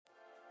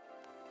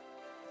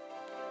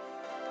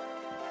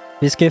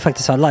Vi ska ju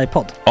faktiskt ha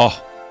livepodd. Ja,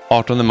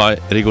 18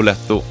 maj,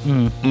 Rigoletto.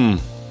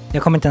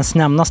 Jag kommer inte ens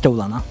nämna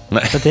stolarna.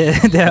 Nej. För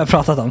det har jag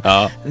pratat om.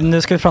 Ja.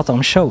 Nu ska vi prata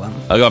om showen.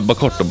 Ja, bara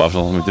kort då, bara för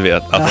de som inte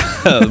vet.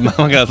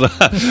 Man kan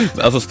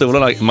alltså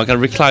stolarna, man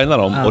kan reclina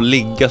dem och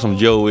ligga som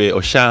Joey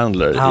och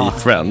Chandler i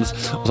Friends.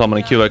 Och så har man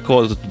en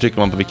QR-kod och så trycker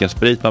man på vilken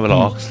sprit man vill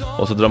ha.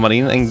 Och så drar man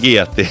in en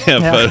GT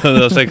för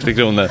 160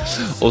 kronor.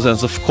 Och sen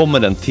så kommer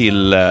den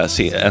till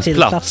ens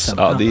plats.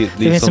 Ja, det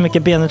finns så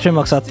mycket benutrymme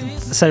också att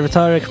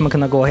servitörer kommer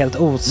kunna gå helt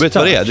ostört. Vet du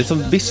vad det är? Det är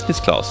som business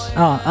class.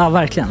 Ja,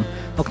 verkligen.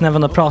 Och när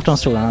man då pratar om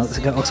stolarna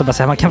så kan jag också bara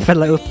säga att man kan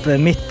fälla upp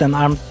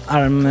mitten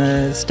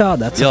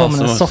armstödet så får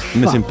man en soffa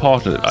med sin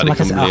partner. Ja, det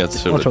kommer bli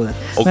helt otroligt.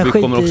 Och men vi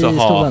kommer också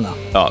stolarna.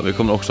 vi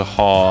kommer också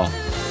ha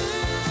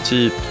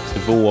typ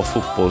 2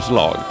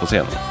 fotbollslag på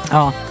scenen.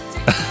 Ja.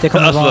 Det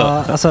kommer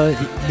vara, alltså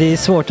det är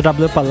svårt att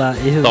rabbla upp alla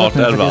i huvudet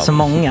nu för det är så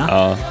många.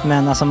 Ja.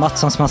 Men alltså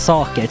Mattssons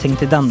massaker, tänk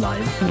till den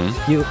live.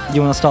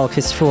 Jonas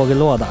Dahlqvists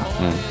frågelåda.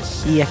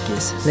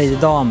 Ekis, Lady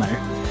Damer.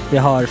 Vi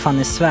har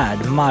Fanny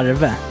Svärd,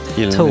 Marve,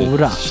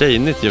 Tora.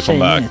 Tjejnytt gör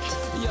comeback.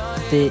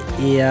 Det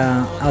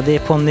är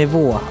på en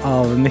nivå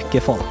av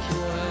mycket folk.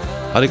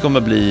 Ja, det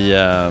kommer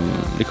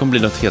bli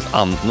något helt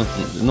annat.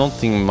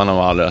 Någonting man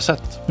har aldrig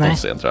sett på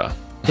scen, tror jag.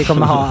 Vi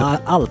kommer ha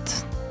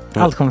allt.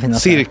 Allt kommer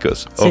finnas.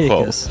 Cirkus.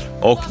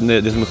 Och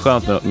det som är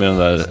skönt med de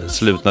där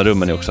slutna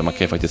rummen är också att man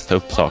kan ju faktiskt ta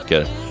upp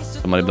saker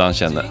som man ibland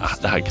känner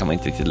det här kan man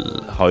inte riktigt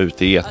ha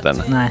ute i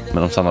etern. Nej.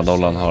 Men om Sanna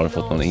Dollan har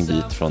fått någon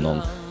invit från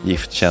någon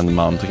giftkänd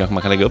man så kanske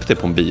man kan lägga upp det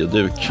på en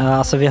bioduk. Ja,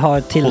 alltså vi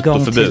har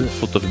tillgång till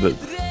fotoförbud.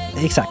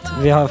 Exakt,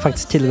 vi har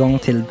faktiskt tillgång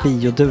till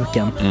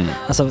bioduken.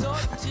 Alltså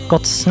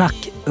gott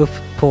snack upp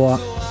på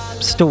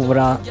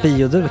stora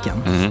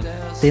bioduken.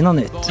 Det är något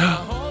nytt.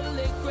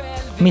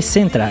 Missa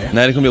inte det här.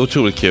 Nej, det kommer bli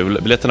otroligt kul.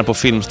 Biljetterna på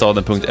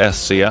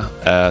filmstaden.se.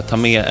 Ta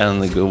med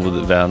en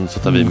god vän så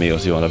tar vi med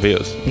oss Johan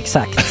Rabaeus.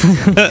 Exakt.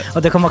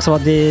 Och det kommer också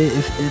vara det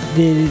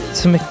är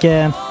så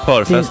mycket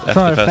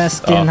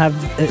förfest i den här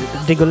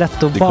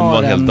Rigoletto-baren. Det kommer vara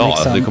en hel dag.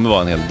 Liksom. Det kommer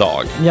vara en hel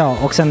dag. Ja,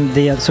 och sen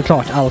det är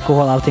såklart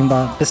alkohol, allting.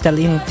 Bara beställ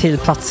in till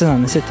platserna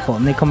ni sitter på.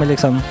 Ni kommer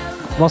liksom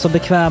vara så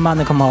bekväma,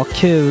 ni kommer ha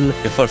kul.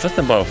 Är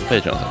förfesten bara för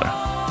Patreon eller?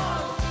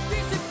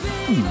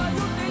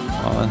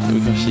 Ja,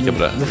 vi kan kika på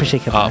det. Vi får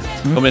kika på det.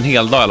 Det kommer en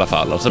hel dag i alla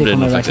fall. Och så blir det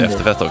någon slags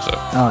efterfest också.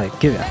 Ja,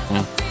 gud ja.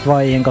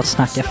 Vad är en gott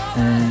snack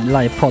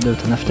livepodd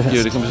utan efterfest?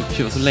 Gud, det kommer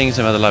bli så länge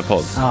sedan vi hade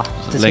livepodd. Ja,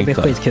 det ska bli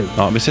skitkul.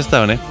 Ja, vi ses där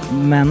hörni.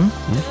 Men,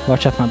 var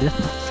köper man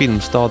biljetterna?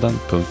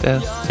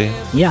 Filmstaden.se.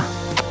 Ja,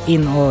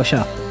 in och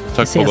köp.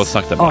 Tack på gott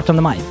snack där.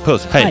 18 maj.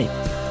 Puss, hej.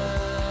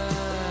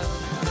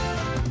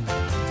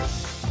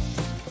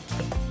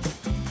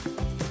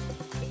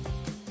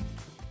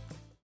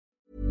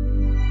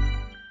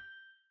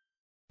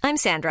 I'm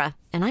Sandra,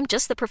 and I'm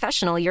just the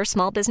professional your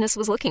small business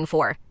was looking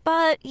for.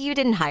 But you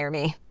didn't hire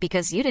me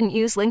because you didn't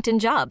use LinkedIn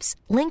Jobs.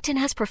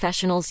 LinkedIn has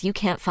professionals you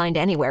can't find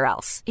anywhere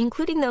else,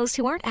 including those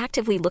who aren't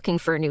actively looking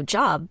for a new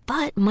job,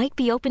 but might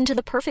be open to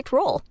the perfect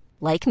role,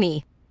 like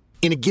me.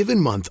 In a given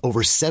month,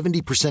 over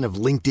 70% of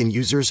LinkedIn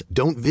users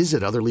don't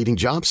visit other leading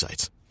job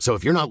sites. So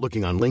if you're not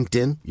looking on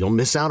LinkedIn, you'll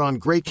miss out on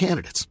great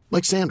candidates,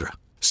 like Sandra.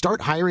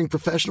 Start hiring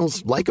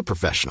professionals like a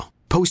professional.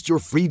 Post your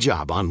free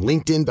job on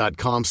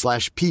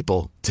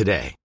linkedin.com/people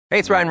today. Hey,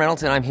 it's Ryan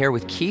Reynolds, and I'm here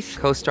with Keith,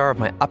 co-star of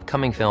my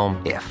upcoming film,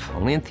 If,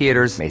 only in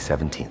theaters May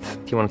 17th.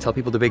 Do you want to tell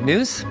people the big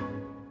news?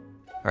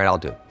 All right,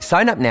 I'll do it.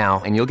 Sign up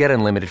now and you'll get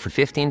unlimited for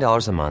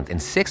 $15 a month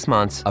and 6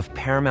 months of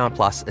Paramount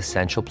Plus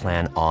Essential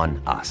Plan on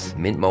us.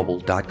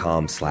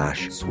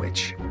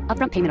 MintMobile.com/switch.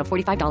 Upfront payment of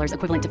 $45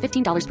 equivalent to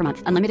 $15 per month.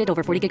 Unlimited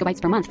over 40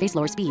 gigabytes per month. Face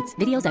lower speeds.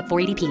 Videos at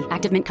 480p.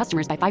 Active Mint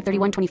customers by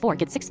 531.24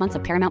 get 6 months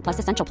of Paramount Plus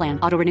Essential Plan.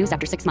 Auto renews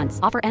after 6 months.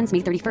 Offer ends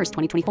May 31st,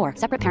 2024.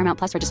 Separate Paramount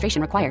Plus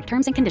registration required.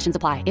 Terms and conditions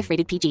apply if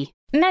rated PG.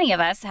 Many of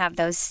us have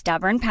those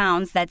stubborn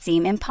pounds that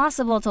seem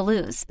impossible to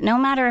lose, no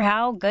matter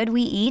how good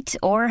we eat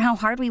or how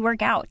hard we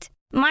work out.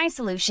 My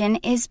solution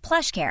is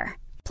PlushCare.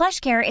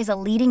 PlushCare is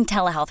a leading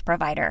telehealth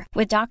provider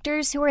with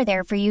doctors who are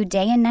there for you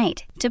day and night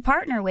to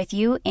partner with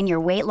you in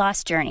your weight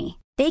loss journey.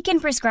 They can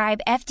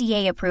prescribe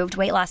FDA-approved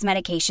weight loss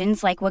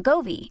medications like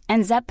Wegovy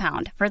and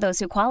Zepbound for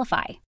those who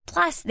qualify.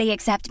 Plus, they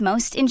accept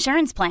most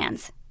insurance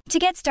plans. To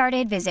get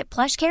started, visit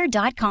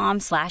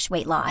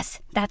plushcare.com/weightloss.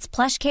 That's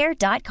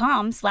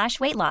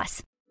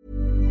plushcare.com/weightloss.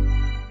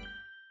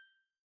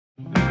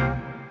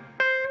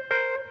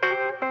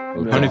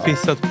 Har ni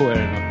pissat på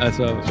er?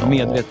 Alltså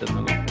medvetet?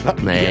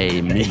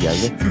 Nej,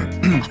 medvetet.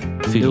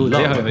 Jo, det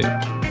har jag gjort.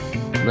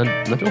 Men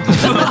då?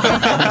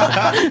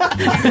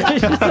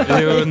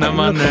 Jo, när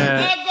man...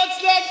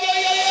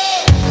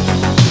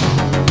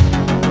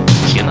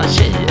 Tjena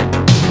tjejer.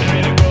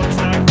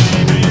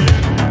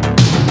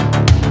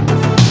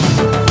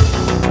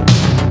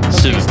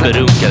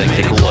 Superrunkare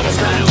Gregor.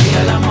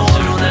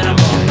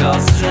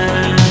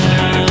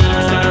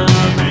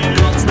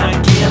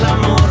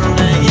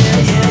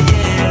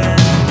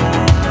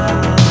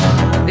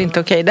 Det är inte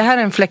okej. Det här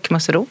är en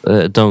fläckmussero.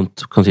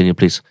 Don't continue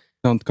please.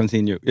 Don't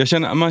continue.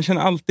 Man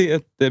känner alltid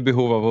ett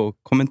behov av att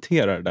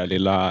kommentera det där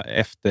lilla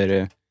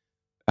efter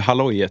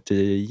hallojet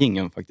i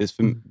jingeln faktiskt.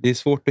 För det är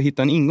svårt att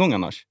hitta en ingång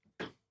annars.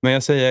 Men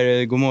jag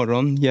säger god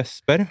morgon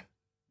Jesper.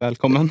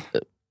 Välkommen.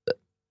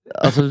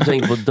 Alltså du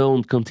tänker på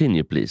don't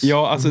continue please.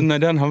 Ja, alltså när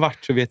den har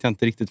varit så vet jag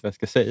inte riktigt vad jag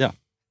ska säga.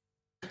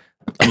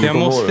 Alltså, jag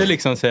måste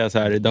liksom säga så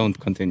här, don't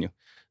continue.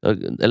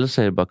 Eller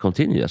säger bara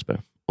continue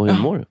Jesper. Och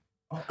hur mår du?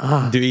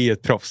 Du är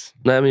ett proffs.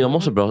 Nej, men jag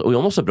måste bra. Och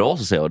jag måste bra,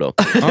 så säger jag då.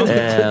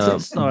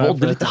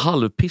 Var lite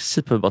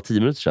halvpissigt för bara 10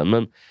 minuter sedan.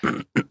 Men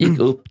gick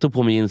upp, tog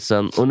på mig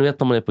jeansen. Och nu vet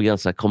man är på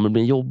gränsen. Kommer det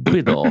bli en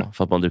jobbig dag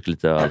för att man dricker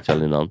lite öl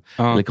kvällen innan?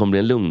 Eller kommer det bli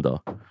en lugn dag?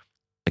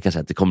 Jag kan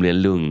säga att det kommer bli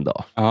en lugn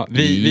dag. Ja,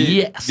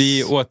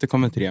 vi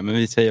återkommer till det. Men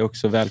vi säger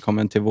också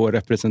välkommen till vår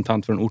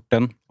representant från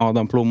orten,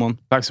 Adam Plomon.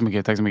 Tack så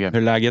mycket, tack så mycket. Hur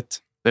är läget?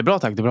 Det är bra,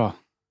 tack, det är bra.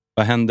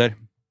 Vad händer?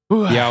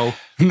 Ja.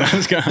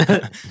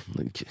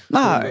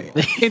 Nej,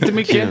 inte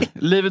mycket.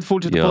 Livet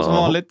fortsätter på som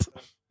vanligt.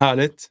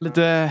 Härligt.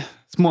 Lite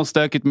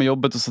småstökigt med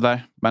jobbet och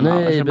sådär. Men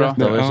nej,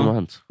 berätta, vad är det som har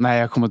hänt? Nej,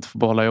 jag kommer inte få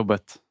behålla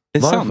jobbet.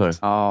 Varför?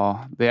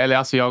 Ja,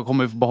 jag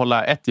kommer få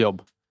behålla ett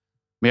jobb.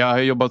 Men jag har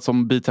jobbat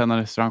som biträdande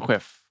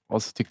restaurangchef.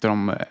 Och så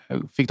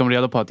fick de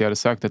reda på att jag hade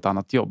sökt ett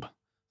annat jobb.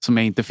 Som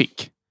jag inte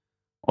fick.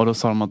 Och då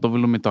sa de att då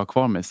vill de inte ha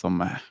kvar mig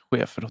som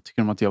chef. För då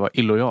tycker de att jag var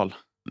illojal.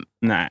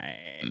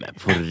 Nej, men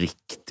på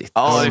riktigt.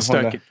 Ja, det är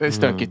stökigt. Det är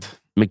stökigt.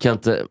 Men kan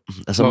inte,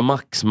 alltså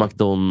Max,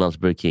 McDonalds,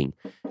 Burger King,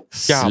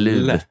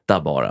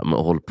 sluta bara med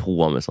att hålla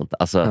på med sånt.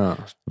 Alltså,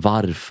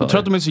 varför? Jag tror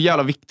att de är så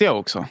jävla viktiga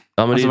också.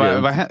 Ja, men alltså,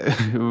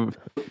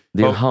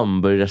 det är en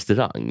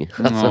hamburgerrestaurang.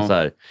 Alltså, så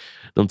här,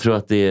 de tror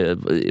att det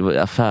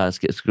är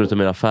ska du ta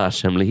med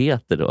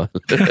affärshemligheter då?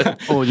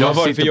 Och jag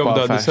sitter på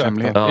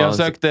affärshemligheter. Jag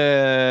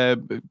sökte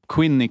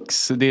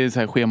Quinnix, det är så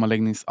här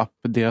schemaläggningsapp,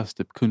 deras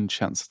typ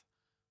kundtjänst.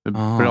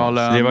 Bra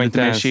lön, det var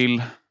lite mer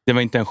chill. Det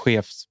var inte en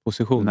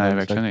chefsposition. Nej,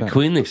 verkligen inte.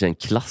 Quinnix är en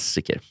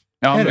klassiker.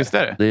 Ja, men visst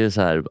är det. Det är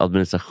så här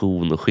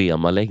administration och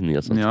schemaläggning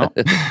och sånt. Ja.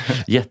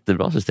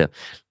 Jättebra system.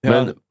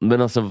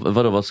 Men alltså,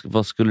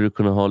 vad skulle du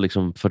kunna ha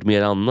liksom fört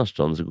mer annars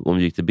då? Om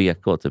du gick till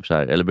BK typ så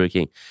här, eller Burger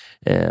King.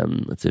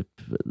 Typ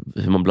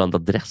hur man blandar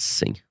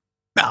dressing.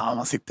 Ja,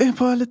 man sitter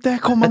på lite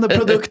kommande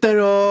produkter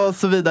och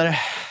så vidare.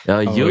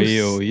 Ja,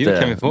 just det.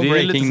 Kan vi få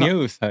breaking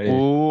news här?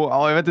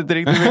 Ja, jag vet inte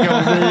riktigt mycket om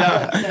att säga.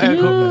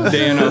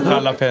 Det är något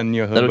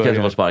jalapeno. Där du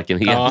kanske var sparken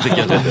helt.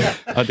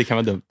 Ja, det kan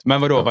vara dumt.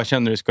 Men vadå, vad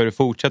känner du? Ska du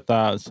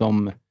fortsätta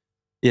som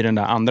i den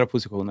där andra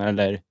positionen?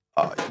 Eller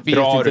jag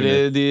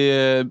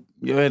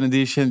vet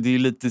inte, det är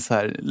lite så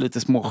här,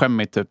 lite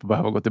småskämmigt typ att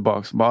behöva gå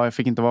tillbaka. Jag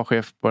fick inte vara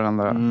chef på den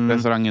andra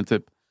restaurangen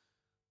typ.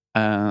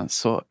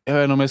 Så jag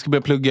vet inte om jag ska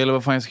börja plugga eller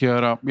vad fan jag ska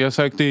göra.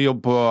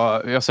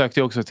 Jag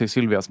sökte också till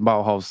Sylvias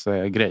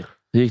Bauhaus-grej.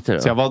 Hur gick det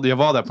då? Så jag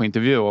var där på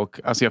intervju och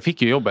alltså jag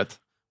fick ju jobbet.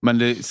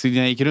 Men så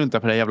jag gick runt där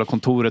på det här jävla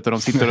kontoret och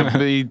de sitter och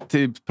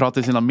typ,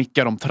 pratar i sina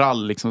mickar om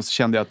trall liksom, så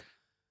kände jag att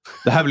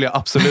det här vill jag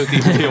absolut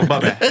inte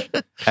jobba med.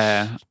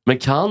 Men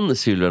kan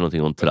Sylvia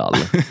någonting om trall?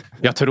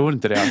 Jag tror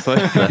inte det. Alltså.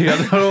 Jag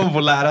tror hon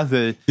får lära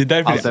sig. Det är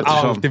därför det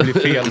alltid blir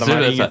fel när man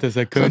ringer till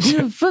sekund. Det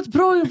är fett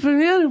bra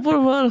impregnering på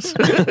de här.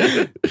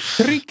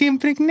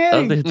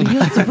 Tryckimpregnering. Ja, det är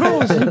jättebra.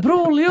 Det är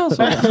bra olja.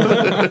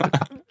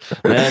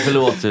 Nej,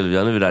 förlåt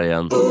Sylvia. Nu är vi där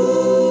igen.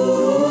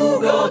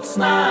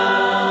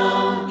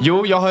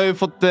 Jo, jag har ju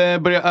fått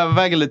börja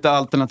överväga lite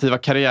alternativa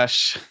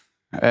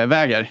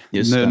karriärsvägar.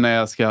 Nu när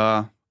jag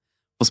ska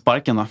få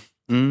sparken då.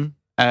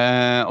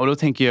 Och då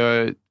tänker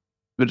jag,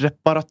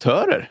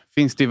 reparatörer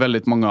finns det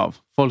väldigt många av.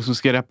 Folk som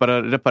ska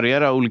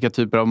reparera olika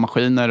typer av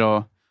maskiner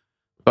och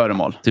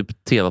föremål.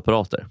 Typ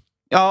tv-apparater?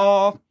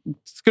 Ja,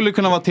 skulle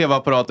kunna vara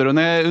tv-apparater. Och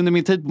under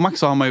min tid på Max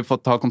så har man ju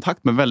fått ta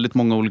kontakt med väldigt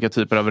många olika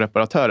typer av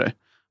reparatörer.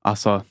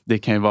 Alltså, det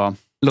kan ju vara...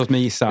 Låt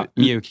mig gissa,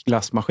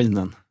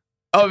 mjukglassmaskinen.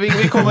 Ja, vi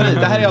kommer dit.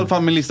 Det här är i alla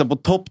fall min lista på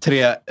topp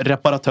 3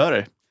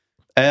 reparatörer.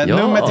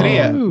 Nummer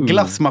 3,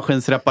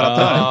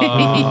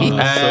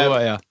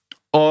 glassmaskinsreparatörer.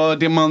 Och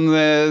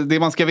det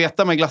man ska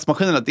veta med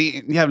glassmaskinen är att det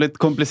är en jävligt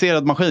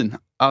komplicerad maskin.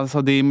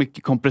 Alltså det är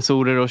mycket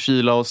kompressorer och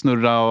kyla och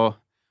snurra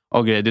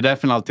och grejer. Det är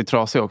därför den alltid är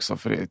trasig också,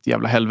 för det är ett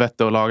jävla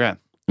helvete att laga.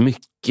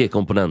 Mycket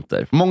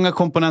komponenter. Många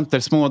komponenter,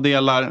 små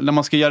delar. När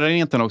man ska göra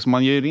rent den också,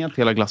 man gör rent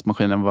hela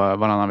glassmaskinen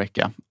varannan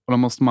vecka. Och då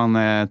måste man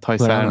ta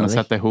isär den och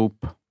sätta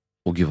ihop.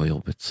 Åh gud vad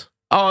jobbigt.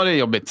 Ja, det är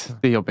jobbigt.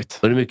 Det är jobbigt.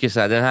 Och det är mycket så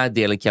här, den här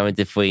delen kan vi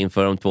inte få in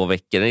för om 2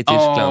 veckor. Den är i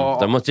Tyskland.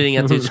 De måste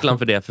ringa Tyskland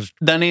för det.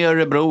 Den är i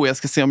Örebro. Jag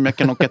ska se om jag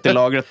kan åka till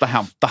lagret och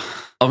hämta.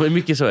 Ja, men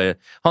mycket så är det.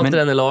 Har inte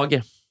den i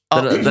lager?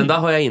 Den där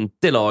har jag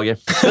inte i lager.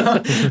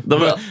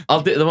 De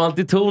har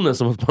alltid tonen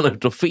som att man har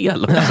gjort något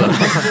fel.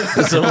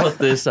 Som att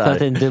det är så här. För att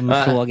det är en dum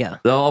fråga.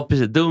 Ja,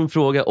 precis. Dum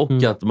fråga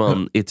och att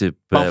man är typ...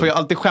 Man får ju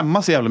alltid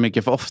skämmas så jävla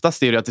mycket. För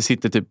oftast är det att det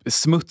sitter typ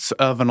smuts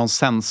över någon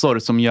sensor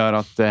som gör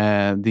att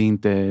det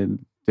inte...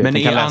 Men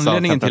är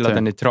anledningen till att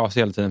den är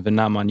trasig hela tiden? För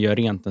när man gör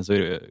rent den så är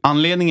det,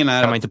 anledningen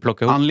är kan man inte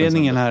plocka ihop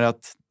anledningen är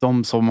att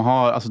de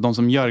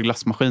som gör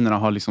glassmaskinerna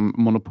har liksom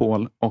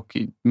monopol och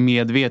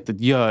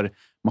medvetet gör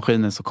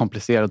maskinen så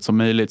komplicerad som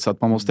möjligt, så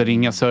att man måste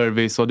ringa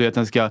service och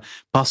den ska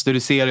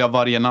pasteurisera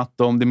varje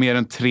natt, och om det är mer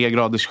än 3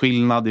 graders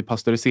skillnad i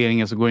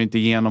pasteuriseringen så går det inte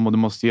igenom och du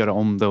måste göra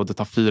om det och det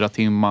tar 4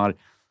 timmar.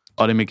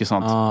 Ja, det är mycket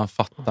sånt.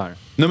 Fattar.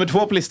 Nummer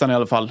 2 på listan i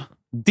alla fall.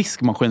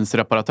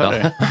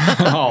 diskmaskinsreparatörer.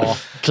 Ja.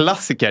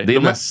 Klassiker. Det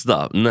är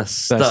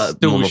nästa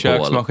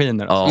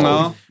storköksmaskiner.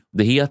 Ja.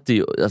 Det heter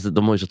ju, alltså,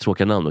 de har ju så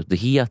tråkiga namn. Det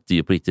heter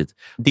ju på riktigt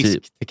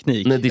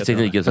diskteknik. Nej,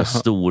 diskteknik är så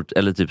stort,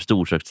 eller typ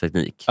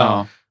storköksteknik.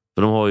 Ja.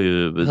 För de har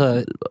ju...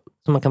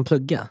 Så man kan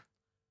plugga.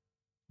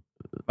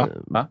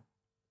 Va?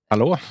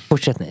 Hallå?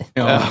 Fortsätt ni.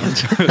 Ja.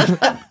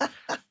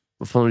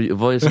 Vad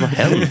är det som har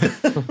hänt?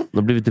 De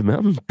har blivit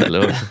dement,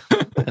 eller?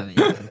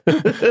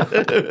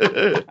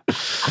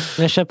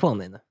 Men kör på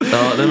ni nu.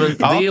 Ja, men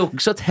det är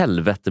också ett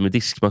helvete med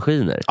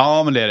diskmaskiner.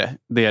 Ja, men det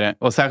är det.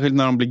 Och särskilt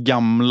när de blir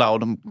gamla och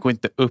de går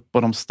inte upp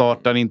och de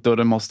startar inte och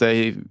de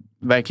måste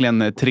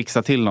verkligen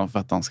trixa till dem för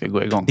att de ska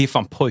gå igång. Det är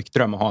fan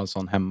pojkdröm att ha en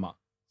sån hemma.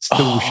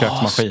 Stor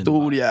köksmaskin.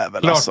 Stor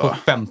jävel. Klart alltså. På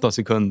 15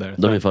 sekunder.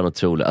 De är fan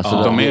otroliga.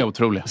 Alltså, de är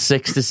otroliga.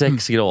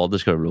 66 grader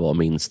ska det väl vara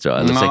minst, tror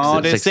jag.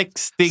 Eller det är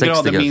 60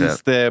 grader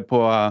minst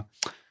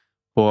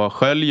på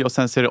skölj och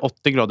sen så är det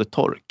 80 grader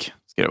tork.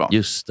 Ska det vara.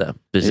 Just det,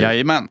 precis.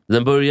 Jajamän.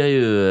 Den börjar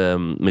ju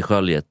med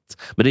sköljet.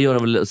 Men det gör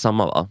den väl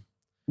samma, va?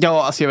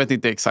 Ja, alltså jag vet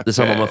inte exakt. Det är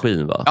samma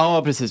maskin, va?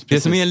 Ja, precis.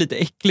 Det som är lite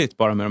äckligt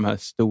bara med de här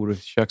stora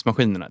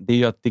köksmaskinerna, det är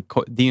ju att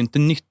det är ju inte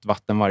nytt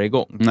vatten varje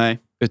gång. Nej.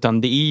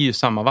 Utan det är ju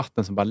samma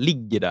vatten som bara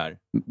ligger där.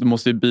 Du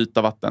måste ju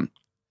byta vatten.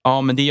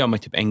 Ja, men det gör man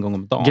typ en gång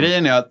om dagen.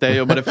 Grejen är att jag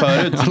jobbade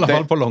förut... I alla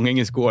fall på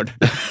Långängens gård.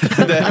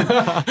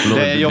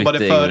 det jag jobbade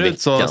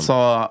förut så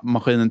sa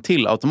maskinen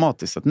till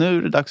automatiskt att nu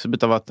är det dags att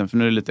byta vatten för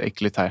nu är det lite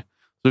äckligt här.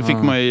 Så då fick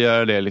man ju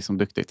göra det liksom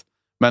duktigt.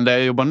 Men där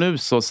jag jobbar nu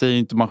så säger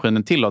inte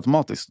maskinen till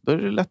automatiskt. Då är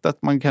det lätt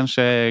att man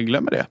kanske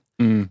glömmer det.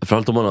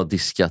 Framförallt om man har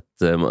diskat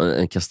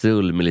en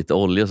kastrull med lite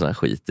olja och sån här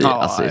skit i.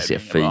 Alltså det ser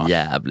för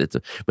jävligt.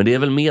 Men det är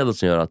väl medel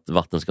som gör att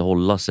vatten ska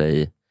hålla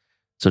sig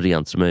så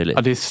rent som möjligt.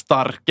 Ja, det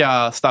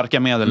är starka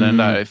medel den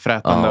där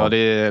frätande och det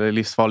är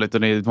livsfarligt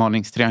och det är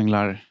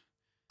varningstrianglar.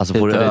 Alltså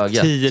får du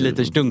ögat. 10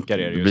 liters dunkar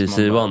är det ju. Det blir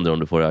syvander om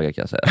du får ögat,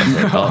 kan jag säga.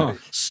 Alltså,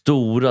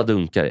 stora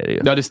dunkar är det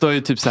ju. Ja, det står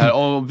ju typ så här.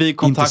 Och vid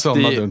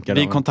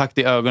kontakt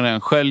i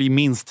ögonen. Skölj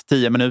minst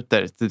 10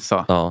 minuter. Typ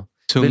så. Ja.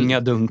 Tunga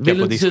dunkar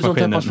på diskmaskinen. Vill du se ut som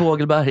Teppas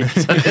Fågelberg?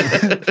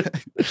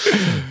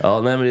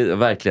 Ja, nej, men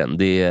verkligen.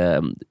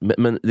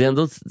 Men det är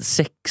ändå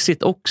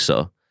sexigt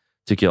också,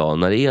 tycker jag,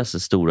 när det är så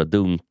stora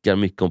dunkar,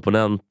 mycket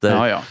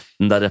komponenter. Ja.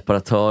 Den där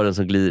reparatören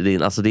som glider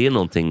in. Alltså det är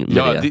någonting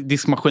med det.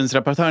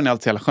 Diskmaskinsreparatören är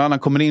alltid jävla skön. Han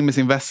kommer in med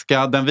sin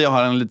väska. Den vi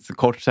har en lite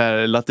kort så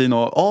här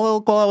latino.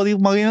 Kolla vad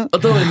diskmaskinen.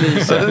 Och då är det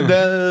lite.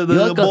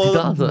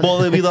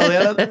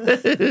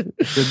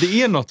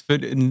 Det är något, för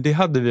det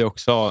hade vi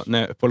också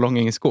på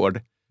Långängens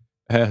gård.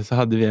 Så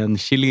hade vi en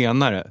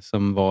chilenare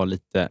som var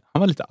lite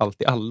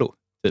allt i allo.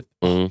 Typ.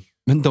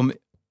 Men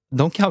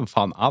de kan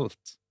fan allt.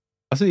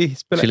 Alltså,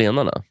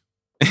 chilenarna?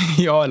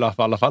 Ja, i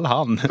alla fall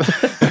han.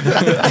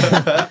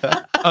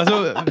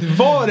 Alltså,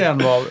 vad det än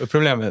var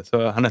problemet,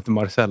 så han hette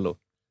Marcello.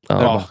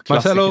 Ja,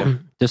 Marcello.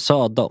 Du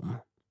sa dem.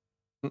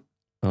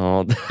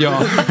 Ja.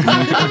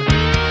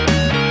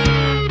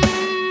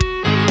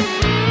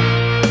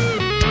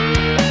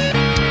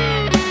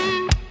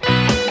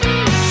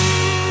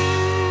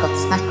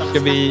 Ska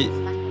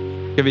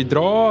vi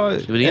dra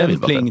en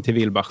pling till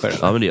Wilbacher?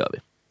 Ja, men det gör vi.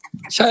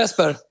 Tja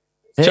Jesper.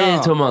 Hej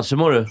Thomas, hur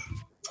mår du?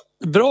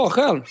 Bra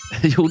själv.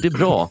 Jo, det är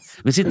bra.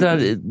 Vi sitter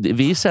här,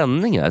 vi är i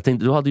sändning här. Jag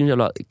tänkte, du hade ju en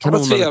jävla kanon.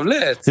 Vad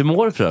trevligt. Hur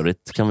mår du för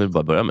övrigt? Kan vi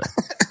bara börja med.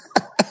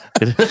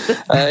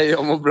 Nej,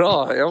 jag mår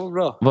bra.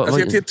 Jag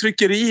ska till ett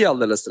tryckeri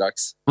alldeles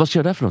strax. Vad ska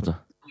jag där för något då?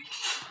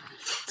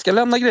 Ska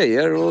lämna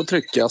grejer och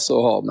tryckas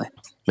och ha mig.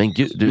 Men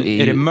gud, du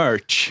är det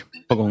merch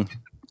på gång?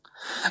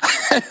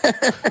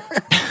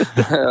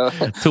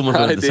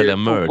 Thomas vill inte sälja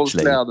merch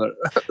längre.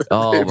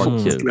 Ja,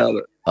 vad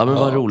kul. Ja, men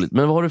vad roligt.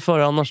 Men vad har du för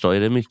annars då?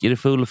 Är det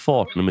full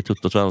fart nu med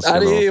Tuttosvenskan?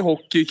 Nej, det är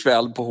hockey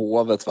ikväll på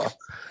Hovet, va?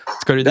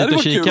 Ska du dit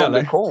och kika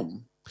eller?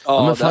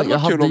 Ja, men fan, jag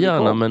hade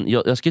gärna, men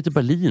jag ska till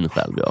Berlin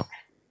själv, ja.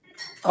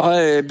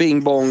 Ja,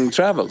 Bing Bong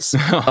Travels.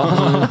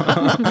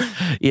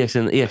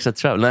 Ekstedt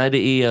Travel. Nej,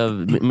 det är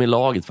med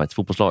laget faktiskt,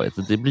 fotbollslaget.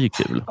 Det blir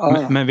kul.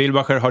 Men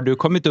Wilbacher, har du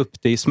kommit upp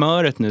det i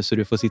smöret nu så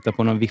du får sitta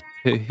på någon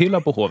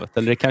VIP-hylla på Hovet?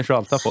 Eller det kanske du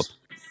alltid har fått?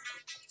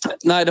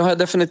 Nej, det har jag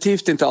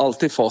definitivt inte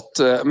alltid fått.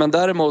 Men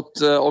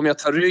däremot, om jag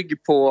tar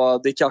rygg på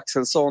Dick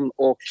Axelsson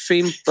och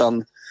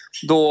Fimpen,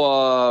 då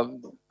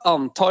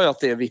antar jag att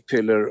det är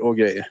VIP-hyllor och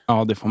grejer.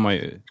 Ja, det får man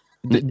ju.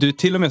 Du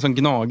till och med som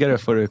gnagare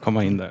får du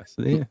komma in där.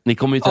 Så det... Ni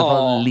kommer ju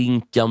träffa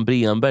Linkan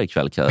Bremberg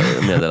ikväll, kan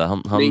jag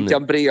meddela.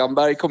 Linkan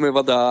Bremberg kommer ju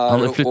vara där.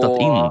 Han har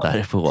flyttat in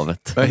där på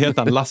Hovet. Vad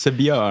heter han? Lasse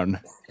Björn?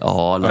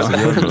 Ja, Lasse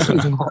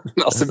Björn.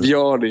 Lasse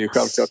Björn är ju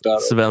självklart där.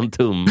 Sven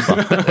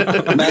Tumba.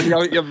 Men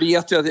jag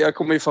vet ju att jag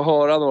kommer ju få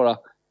höra några.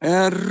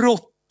 En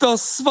råtta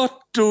svart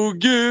och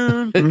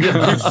gul. Fy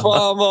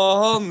fan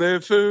vad han är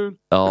ful.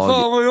 Ja,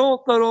 fan vad jag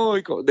hatar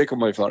AIK. Det kommer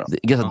man ju föra. Det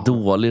är ganska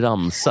dålig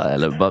ramsa,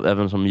 eller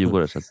även som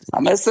djurgårdare. Ja,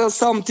 men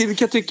samtidigt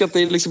kan jag tycka att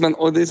det är liksom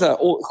det är så här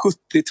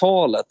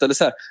 70-talet eller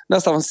så här,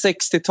 nästan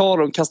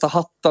 60-talet. De kastar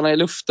hattarna i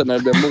luften när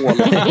det blir mål.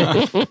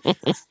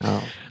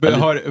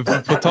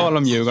 På tal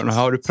om Djurgården,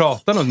 har du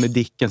pratat något med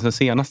Dicken sen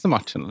senaste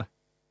matchen eller?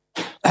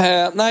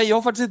 Nej, jag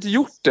har faktiskt inte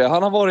gjort det.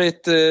 Han har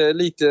varit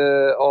lite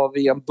av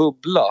i en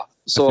bubbla.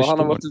 Så han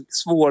har varit lite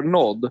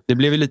svårnådd. Det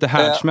blev ju lite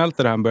härdsmält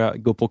där han började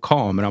gå på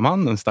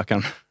kameramannen,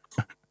 stackaren.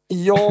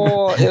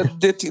 Ja,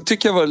 det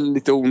tycker jag var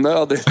lite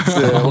onödigt.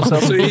 Och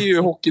sen så är ju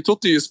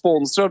Hockeytoto ju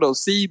sponsrad av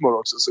C-more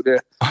också, så det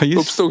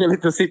uppstod en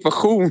liten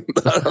situation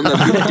där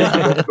när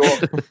blickade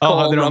från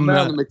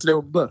kameramän med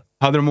klubbor.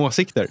 Hade de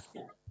åsikter?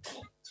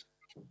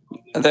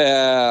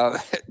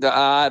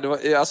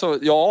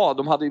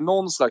 De hade ju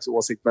någon slags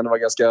åsikt, men det var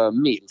ganska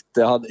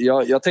milt.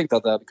 Jag tänkte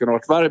att det hade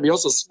kunnat vara värre, men jag är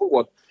så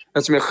svårt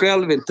eftersom jag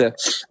själv inte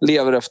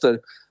lever efter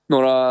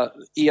några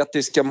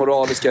etiska,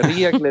 moraliska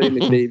regler i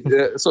mitt liv,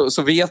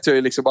 så vet jag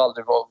ju liksom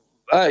aldrig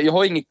jag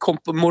har ingen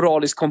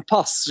moralisk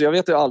kompass, så jag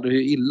vet ju aldrig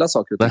hur illa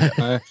saker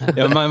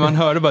är. Man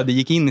hörde bara, det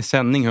gick in i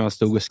sändning hur han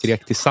stod och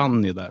skrek till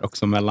Sanny där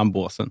också mellan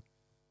båsen.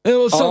 Det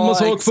var samma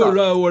sak exakt.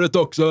 Förra året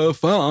också.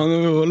 Fan,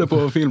 jag håller på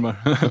och filmar.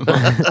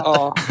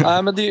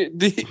 Men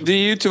det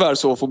är ju tyvärr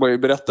så, får man ju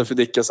berätta för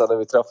Dicka sen när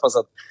vi träffas,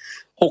 att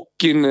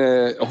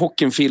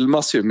hockeyn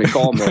filmas ju med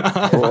kameror.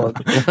 Och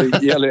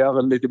det gäller ju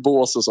även lite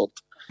bås och sånt.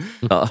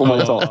 Får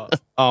man ta.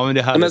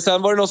 Men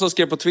sen var det någon som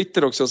skrev på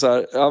Twitter också så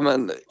här,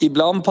 men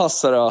ibland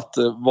passar det att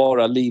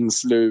vara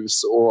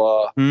linslus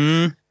och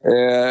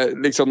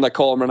liksom när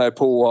kamerorna är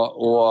på,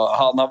 och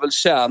han har väl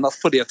tjänat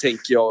på det,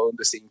 tänker jag,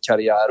 under sin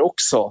karriär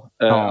också.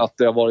 Att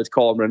det har varit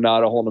kameror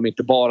nära honom,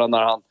 inte bara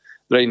när han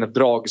drar in ett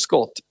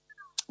dragskott.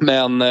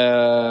 Men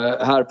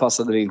här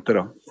passade det inte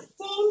då.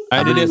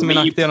 Nej, det är det som är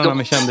nackdelarna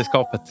med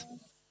kändisskapet.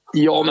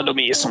 Ja, men de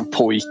är som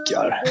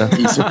pojkar.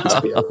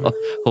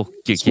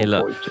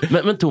 Hockeykillar.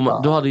 Men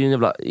Thomas, du hade ju en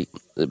jävla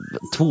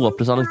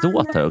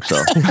 2+-anekdot här också.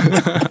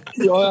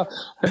 Ja,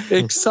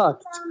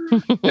 exakt.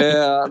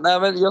 Nej,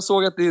 men jag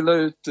såg att ni la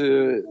ut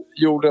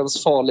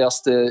jordens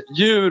farligaste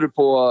djur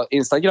på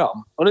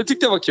Instagram. Och det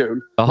tyckte jag var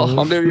kul.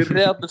 Man blev ju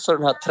rädd för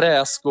den här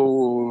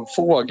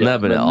träskofågeln. Nej,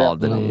 men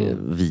den är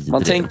vidrig.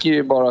 Man tänker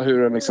ju bara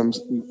hur den liksom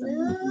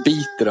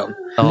biter den.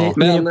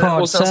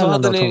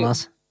 Leopardsälen då,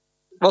 Thomas?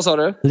 Vad sa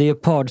du?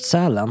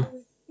 Leopardsälen.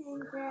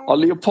 Ja,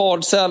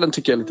 leopardsälen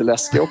tycker jag är lite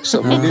läskig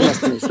också. Men det är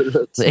nästan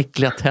så så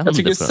äckliga tänder. Jag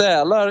tycker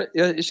sälar,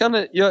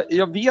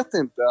 jag vet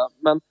inte,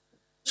 men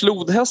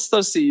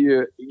flodhästar ser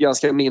ju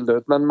ganska milda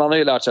ut, men man har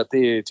ju lärt sig att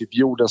det är typ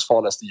jordens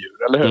farligaste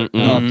djur, eller hur?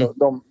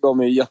 De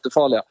är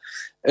jättefarliga.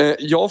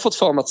 Jag har fått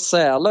för mig att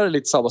sälar är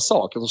lite samma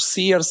sak. De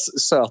ser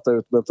söta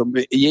ut, men att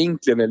de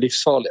egentligen är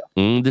livsfarliga.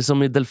 Det är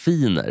som i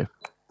delfiner.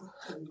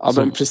 Ja,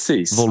 men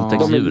precis.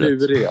 De är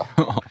luriga.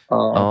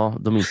 Ja,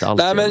 de är inte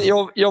alls. Nej, men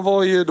jag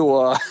var ju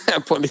då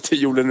på en lite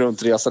jorden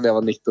runt-resa när jag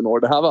var 19 år.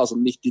 Det här var alltså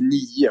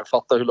 99.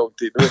 Fattar hur lång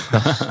tid.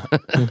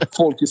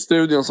 Folk i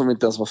studion som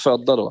inte ens var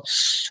födda då.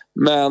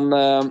 Men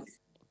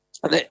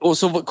och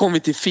så kom vi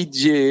till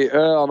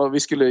Fiji-ön och vi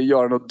skulle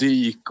göra något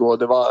dyk och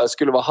det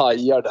skulle vara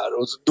hajar där.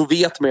 Och då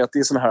vet man ju att det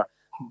är såna här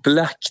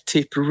black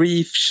tip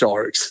reef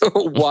sharks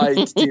och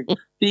white tip.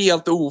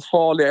 Helt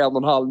ofarliga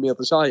 1,5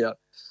 meters hajar.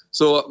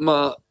 Så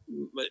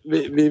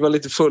vi var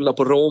lite fulla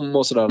på rom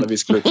och sådär när vi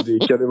skulle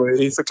dyka. Det var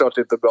ju såklart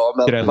inte bra,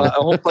 men man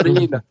hoppade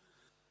in.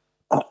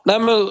 Nej,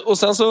 men, och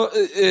sen så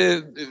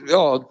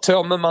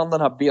tömmer man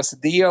den här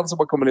BCD:n så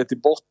man kommer ner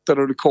till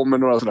botten och det kommer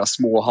några sådana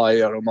små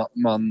hajar och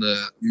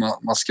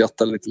man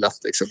skrattar lite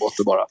lätt liksom åt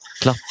det bara.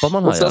 Klappar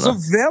man hajarna? Och sen så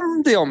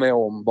vänder jag mig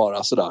om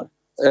bara sådär.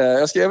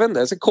 Jag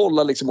ska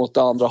kolla liksom åt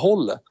det andra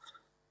hållet.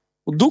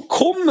 Och då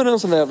kommer en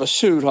sån här jävla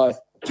tjurhaj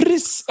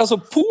alltså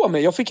på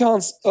mig.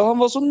 Han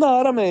var så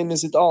nära mig med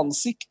sitt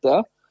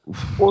ansikte.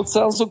 Och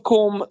sen så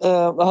kom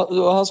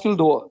han skulle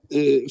då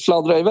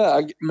fladdra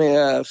iväg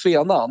med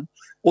fenan.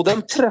 Och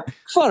den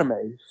träffar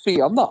mig,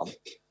 fenan.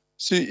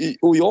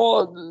 Och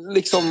jag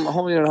liksom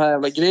har ju den här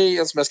jävla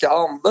grejen som jag ska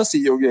andas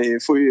i och grejer,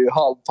 får ju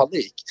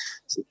halvpanik.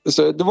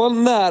 Så det var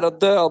en nära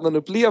döden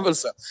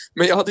upplevelse.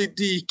 Men jag hade ju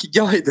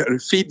dykguider,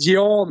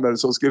 fijianer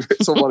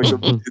som var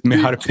liksom med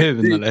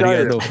harpun eller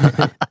redo.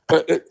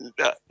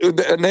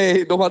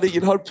 Nej, de hade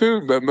ingen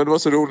harpun med, men det var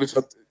så roligt för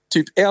att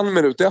typ 1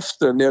 minut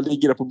efter när jag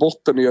ligger där på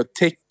botten och gör ett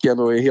tecken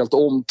och är helt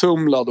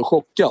omtumlad och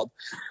chockad,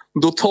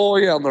 då tar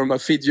ju en av de här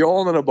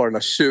fijianerna bara den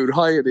här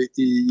tjurhajen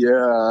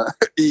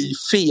i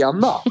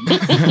fenan.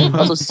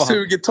 Alltså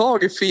suger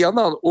tag i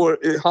fenan. Och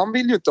han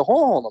vill ju inte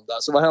ha honom där.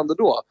 Så vad händer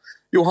då?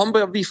 Jo, han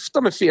börjar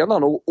vifta med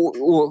fenan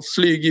och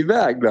flyger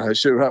iväg den här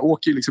tjurhajen.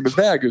 Åker liksom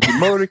iväg ut i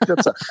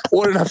mörkret. Så här.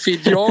 Och den här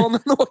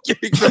fijianen åker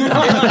liksom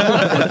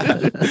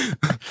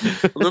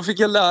och då fick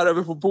jag lära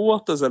mig på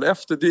båten sen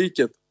efter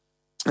dyket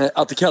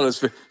att det kallades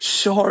för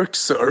shark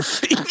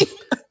surfing.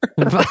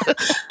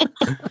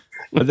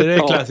 Det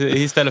är klassiskt.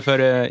 Istället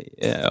för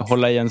att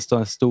hålla i en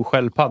stor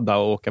sköldpadda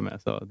och åka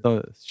med, så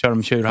då kör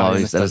de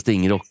tjurhajen. Eller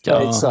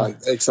stingrockar.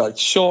 Exakt.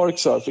 Shark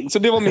surfing. Så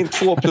det var min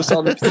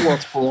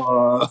 2+-anekdot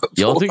på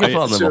jag tycker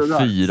fan den var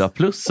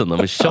 4+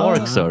 med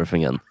shark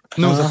surfingen.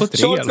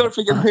 Shark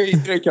surfingen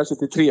höjde kanske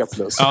till 3+.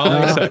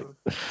 Ja, exakt.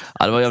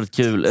 Ja, det var jävligt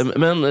kul.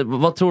 Men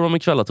vad tror du om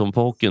ikväll, Tom,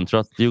 på hockeyn? Tror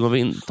du att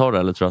Djurgården tar det,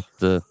 eller tror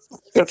du att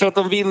Jag tror att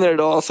de vinner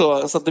idag så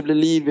att det blir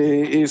liv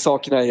i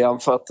sakerna igen.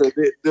 För att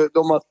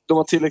de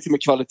har tillräckligt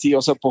med kvalitet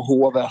och så på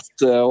Hovet.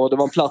 Och det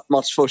var en platt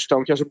match första.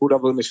 De kanske borde ha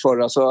vunnit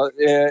förra. Så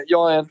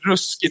jag är en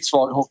ruskigt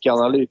svag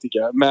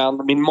hockeyanalytiker.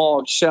 Men min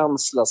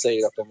magkänsla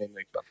säger att de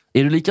vinner ikväll.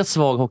 Är du lika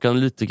svag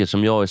hockeyanalytiker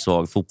som jag är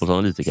svag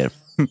fotbollsanalytiker?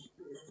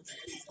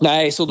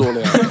 Nej, så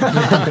dålig.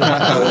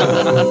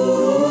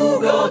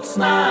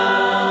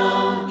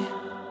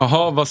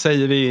 Jaha, vad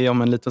säger vi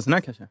om en liten sån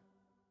här kanske?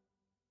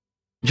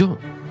 Ja.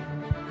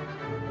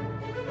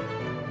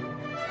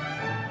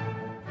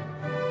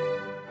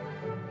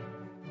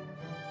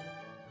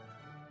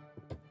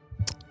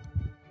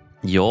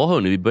 Ja,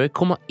 hörni, vi börjar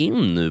komma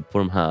in nu på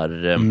de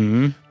här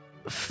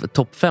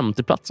topp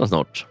 50-platserna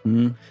snart.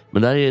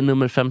 Men där är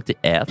nummer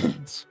 51.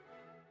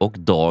 Och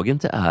dagen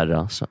till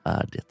ära så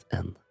är det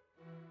en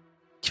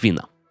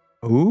kvinna.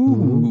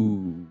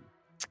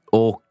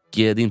 Och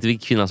det är inte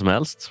vilken kvinna som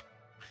helst.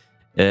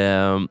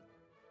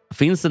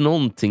 Finns det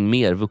någonting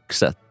mer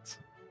vuxet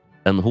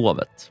än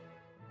Hovet?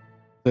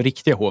 Det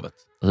riktiga Hovet.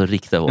 Alltså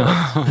riktiga Hovet.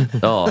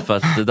 Ja, för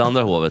att det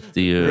andra Hovet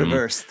är ju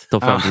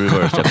top 50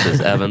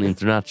 reversed, även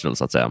international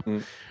så att säga.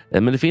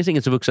 Men det finns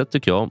inget så vuxet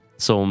tycker jag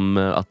som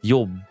att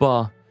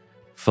jobba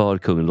för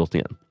kungen och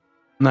drottningen.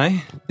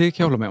 Nej, det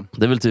kan jag hålla med om.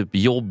 Det är väl typ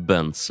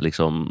jobbens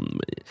liksom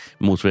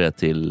motsvarighet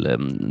till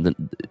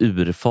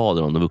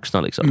urfadern av de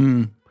vuxna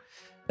liksom.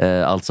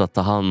 Alltså att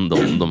ta hand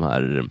om de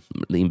här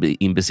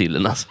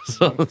imbecillerna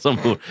som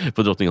bor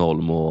på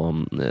Drottningholm och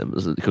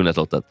Kungliga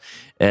slottet.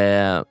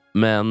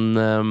 Men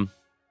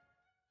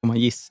får man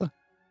gissa?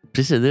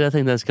 Precis, det är det jag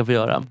tänkte att jag ska få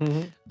göra.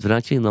 För den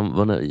här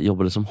kvinnan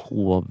jobbade som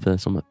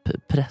som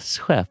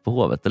presschef på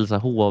hovet. Eller så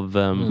här hov...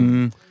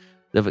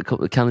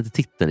 Jag kan inte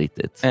titeln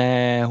riktigt.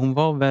 Hon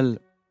var väl...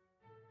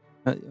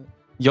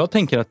 Jag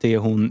tänker att det är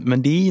hon,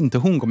 men det är inte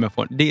hon kommer jag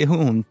få. Det är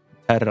hon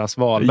Terras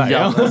Wahlberg.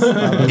 Ja.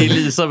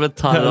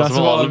 Elisabeth Terras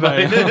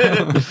Wahlberg.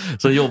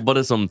 Som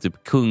jobbade som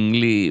typ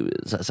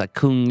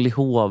kunglig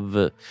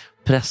hov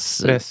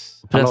presschef.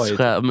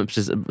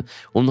 Precis.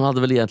 Hon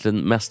hade väl egentligen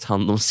mest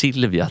hand om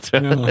Silvia,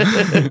 tror jag.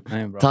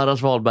 Ja.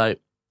 Terras Wahlberg,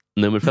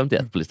 nummer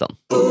 51 på listan.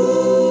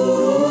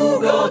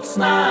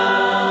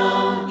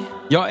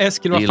 Ja,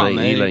 Eskil, vad fan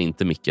jag gillar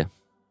inte mycket.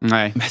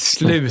 Nej. Men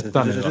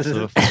sluta nu.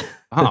 Alltså,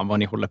 fan vad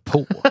ni håller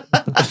på.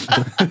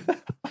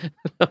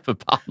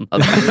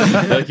 Förbannad.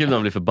 Jag är kul när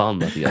man blir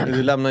förbannad igen.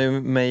 Du lämnade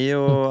ju mig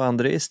och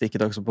André i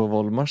sticket också på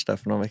Volmars där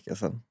för några veckor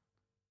sedan.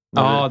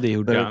 Ja, det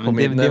gjorde jag.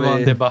 Men det var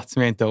en debatt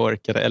som jag inte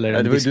orkade. Eller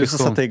en det var diskussion. Du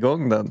som satte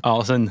igång den. Ja,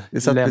 och sen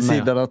vi satt vid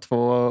sidan av 2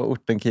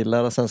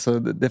 ortenkillar och sen så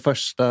det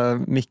första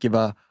Micke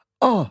bara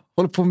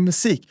håller på med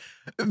musik.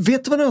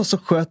 Vet du vad det var som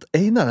sköt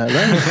Einar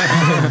eller?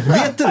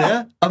 Vet du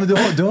det? Ja, men du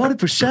har det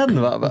på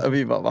känn va?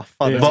 Vi bara, vad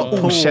fan? Det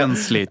var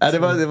okänsligt. Ja, det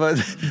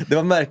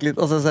var märkligt.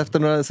 Och sen så efter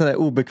några sådana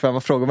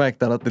obekväma frågor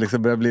märkte han att det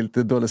liksom började bli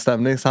lite dålig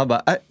stämning. Så han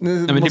bara, nej,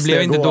 men det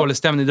blev inte dålig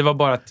stämning. Det var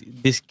bara att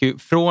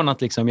från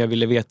att liksom jag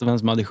ville veta vem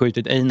som hade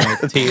skjutit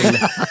Einar till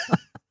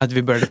att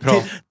vi började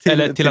prata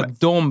till att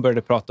de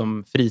började prata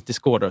om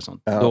fritidsgårdar och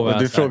sånt. Ja, och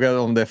du frågade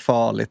om det är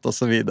farligt och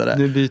så vidare.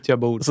 Nu byter jag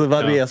bord. Så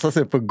var resa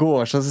sig på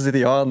går så sitter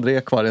jag och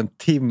André kvar en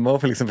timme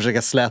och får liksom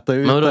försöka släta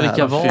ut men det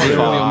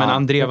här. Men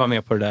André var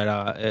med på det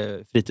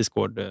där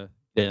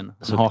fritidsgård-grejen.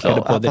 Han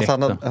hakade på direkt.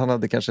 Han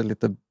hade kanske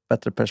lite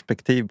bättre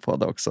perspektiv på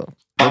det också.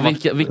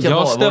 Vilka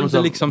jag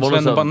ställde liksom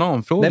Sven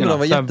Banan-frågorna.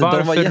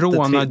 Varför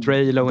rånar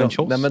Drelo en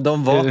kiosk? Nej, men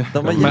de var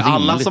men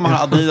alla som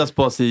har Adidas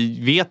på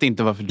sig vet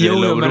inte varför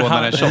Drelo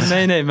rånar en kiosk.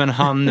 Nej, men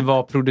han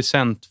var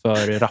producent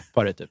för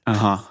rappare typ. Den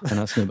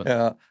här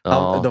snubben.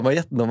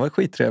 De var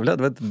skittrevliga,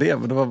 det var inte det.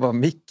 Men det var bara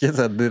Micke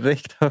så här,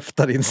 direkt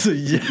höftar in så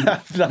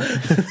jävla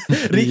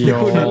riktig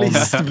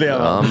journalist blev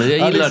han. Ja, men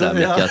jag gillar det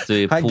mycket att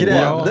du är han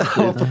grävde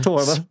på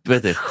tårna.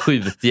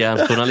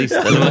 Skjutjärnsjournalist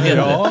eller vad heter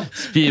det?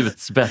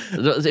 Spjutspett.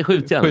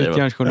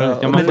 Skjutjärnsjournalist.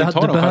 Ja, men du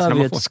behöver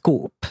ju ett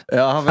skåp.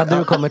 Hade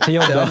du kommit till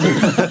jobbet?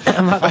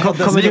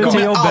 Ni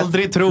kommer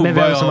aldrig tro vad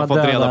jag har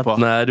fått reda på.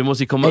 Nej, du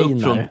måste ju komma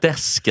upp från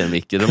desken,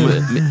 Micke.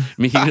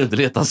 Micke kan inte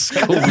leta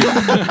skog.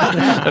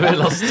 Jag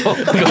vill ha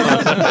Stockholm.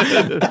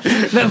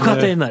 Vem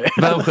sköt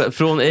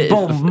Einar?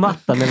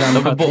 Bombmatta med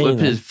vem sköt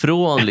Einar?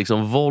 Från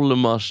liksom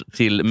Volmars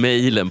till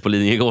mejlen på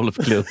Linje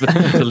Golfklubb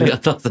så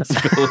letas det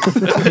skog.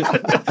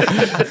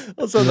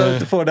 Och så när du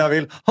inte får det jag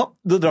vill,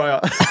 då drar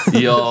jag.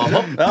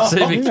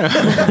 Säger Micke.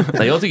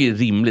 Nej, jag tycker det är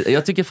rimligt.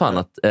 Jag tycker fan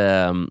att...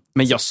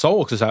 Men jag sa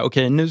också så här,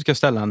 okej, nu ska jag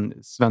ställa en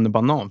Sven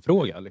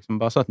Banan-fråga. Liksom,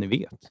 bara så att ni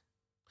vet.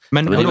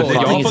 Men jag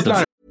har fått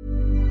lära.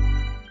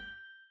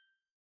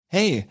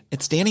 Hey,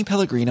 it's Danny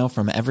Pellegrino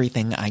from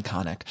Everything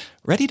Iconic.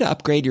 Ready to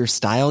upgrade your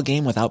style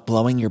game without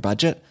blowing your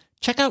budget?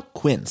 Check out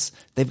Quince.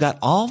 They've got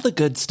all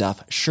the good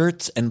stuff,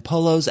 shirts and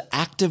polos,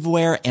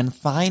 activewear and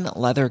fine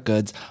leather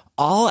goods,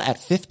 all at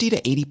 50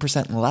 to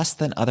 80% less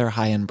than other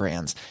high-end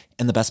brands.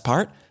 And the best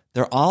part?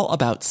 They're all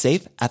about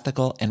safe,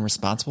 ethical, and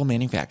responsible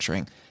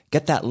manufacturing.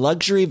 Get that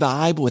luxury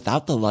vibe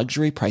without the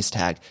luxury price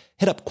tag.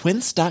 Hit up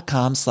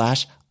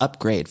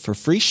quince.com/upgrade for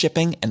free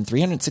shipping and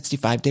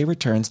 365-day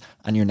returns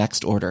on your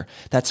next order.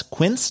 That's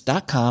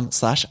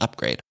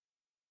quince.com/upgrade.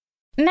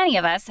 Many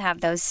of us have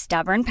those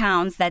stubborn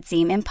pounds that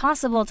seem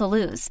impossible to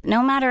lose,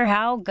 no matter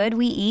how good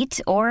we eat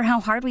or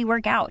how hard we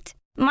work out.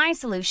 My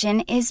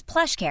solution is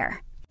PlushCare.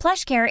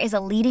 PlushCare is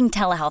a leading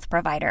telehealth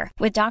provider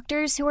with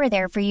doctors who are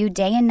there for you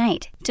day and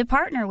night to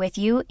partner with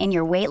you in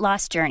your weight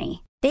loss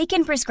journey. They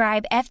can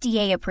prescribe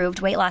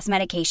FDA-approved weight loss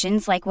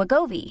medications like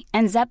Wegovy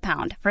and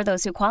Zepbound for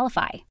those who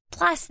qualify.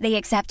 Plus, they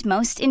accept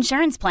most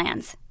insurance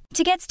plans.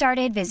 To get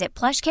started, visit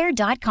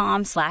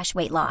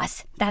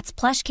plushcare.com/weightloss. That's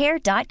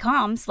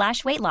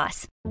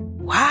plushcare.com/weightloss.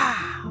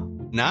 Wow.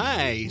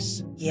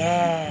 Nice.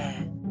 Yeah.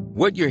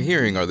 What you're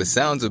hearing are the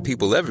sounds of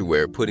people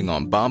everywhere putting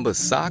on Bombas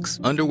socks,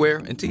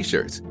 underwear, and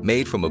T-shirts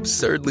made from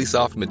absurdly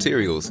soft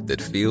materials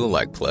that feel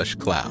like plush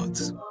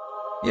clouds.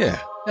 Yeah,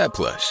 that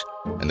plush.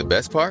 And the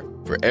best part?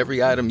 For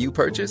every item you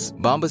purchase,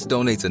 Bombas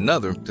donates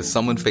another to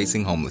someone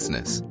facing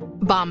homelessness.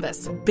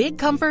 Bombas. Big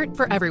comfort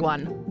for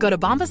everyone. Go to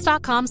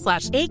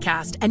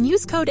bombas.com/ACAST and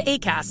use code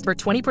ACAST for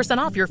 20%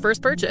 off your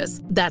first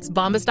purchase. That's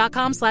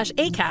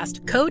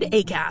bombas.com/ACAST. Code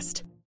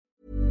ACAST.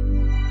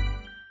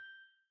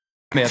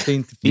 Men att det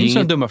inte finns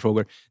några dumma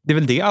frågor. Det är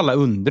väl det alla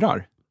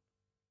undrar.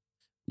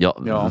 Ja,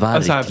 verkligen.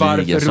 Alltså här,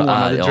 varför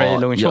rånade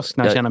Draylo en kiosk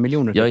när han tjänar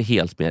miljoner? Jag är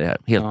helt med det här.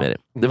 Helt med det.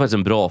 Det är faktiskt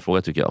en bra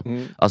fråga tycker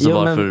jag. Alltså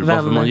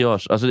varför man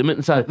gör... Alltså,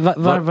 men, så här,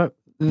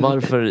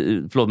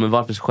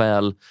 varför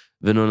stjäl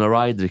Winona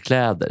Ryder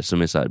kläder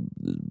som är så här,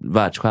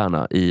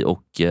 världsstjärna i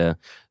och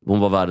hon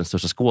var världens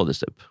största skådis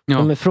typ.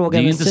 Ja. Men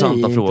frågan det är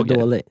intressanta är frågor. Inte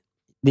dålig.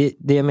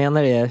 Det jag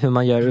menar är hur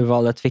man gör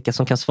urvalet, vilka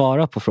som kan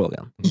svara på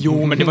frågan.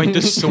 Jo, men det var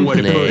inte så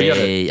det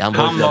började. Nej, han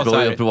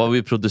var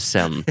ju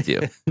producent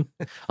ju.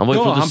 Han var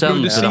ju producent. Han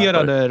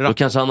producerade då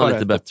kanske han har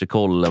lite bättre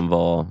koll än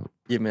vad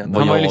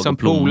han var ju liksom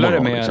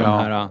polare med liksom. De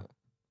här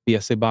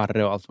BC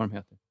Barre och allt vad de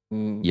heter.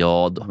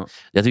 Ja,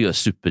 jag tycker det är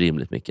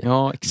superrimligt mycket.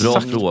 Ja, exakt.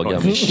 Bra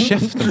fråga.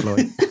 Käften,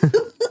 Floyd.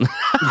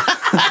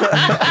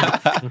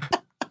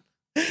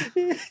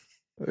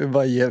 Vi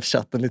bara ger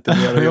chatten lite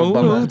mer att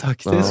jobba med.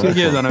 Tack, det ska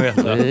gudarna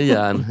veta. Det är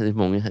järn, det är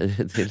många.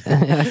 Det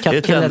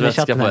är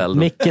tändvätska på elden.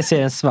 Micke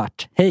ser en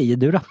svart. Hej,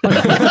 du rappar.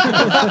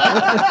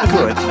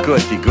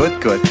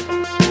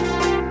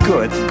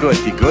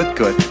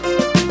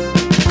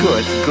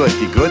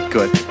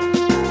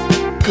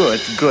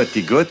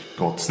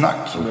 Gott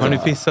snack. Har ni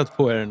pissat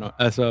på er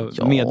alltså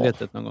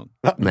medvetet någon gång?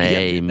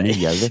 Nej,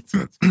 medvetet.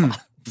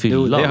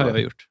 Fylla. Det har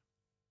jag gjort.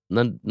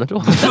 När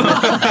då?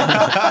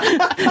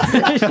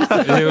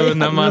 Jo,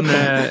 när man,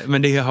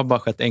 men det har bara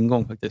skett en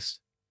gång faktiskt.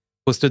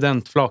 På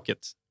studentflaket.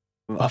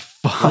 Vad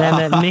fan?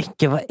 Nej men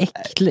Micke, vad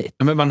äckligt.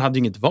 Men man hade ju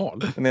inget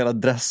val. En hela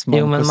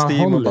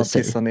dressman-kostym och bara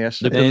pissar ner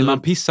sig. Man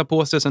pissar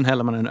på sig och sen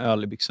häller man en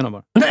öl i byxorna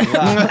bara.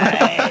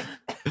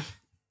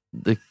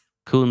 Det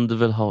kunde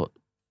väl ha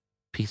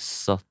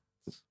pissat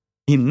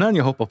innan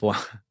jag hoppar på.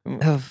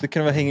 Du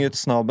kan väl hänga ut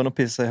snabben och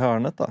pissa i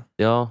hörnet då?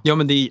 Ja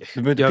men det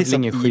gör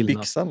ingen skillnad. I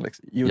byxan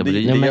liksom. Jo, ja, det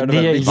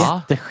gör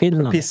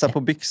jätteskillnad. Pissa på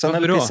byxan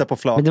eller pissa på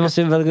flaket. Men det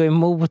måste ju väl gå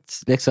emot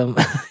liksom.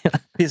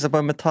 Pissa på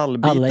en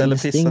metallbit eller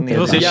pissa ner. Det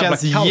var så jävla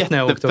kallt när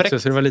jag åkte också,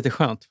 så det var lite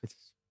skönt.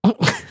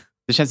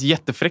 Det känns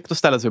jättefräckt att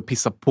ställa sig och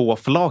pissa på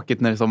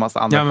flaket när det är så massa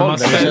andra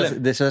folk.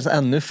 Det känns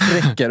ännu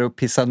fräckare att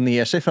pissa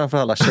ner sig framför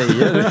alla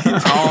tjejer.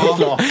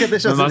 Flaket, det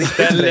känns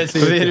det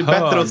är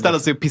bättre att ställa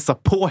sig och pissa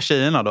på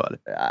tjejerna då? Eller?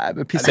 Nej,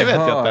 men pissa i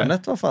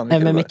hörnet, vad fan. Nej,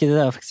 men Micke, det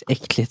där var faktiskt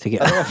äckligt tycker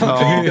jag.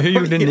 Hur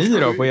gjorde ni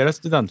då på era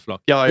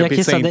studentflak? Jag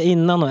kissade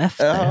innan och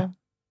efter. Ja.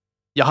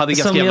 Jag hade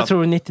som jag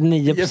tror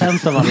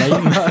 99% av alla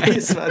gjorde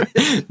i Sverige.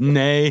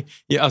 Nej,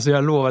 alltså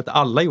jag lovar att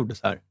alla gjorde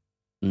så här.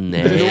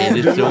 Nej,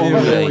 det tror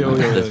jag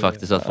inte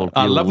faktiskt att folk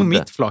alla gjorde. På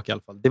mitt flak i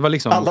alla fall. Det var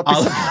liksom alla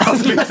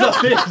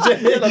pissade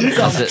hela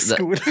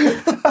dansskolan.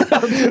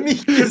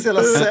 Mycket så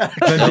jävla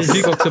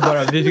säkert.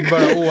 Men vi fick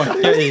bara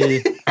åka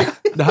i.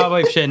 Det här var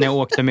i och för sig när jag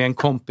åkte med en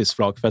kompis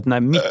flak, för att när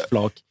mitt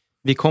flak,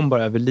 vi kom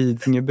bara över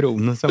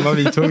Lidingöbron och sen var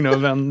vi tvungna att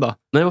vända.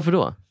 Nej, varför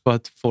då? För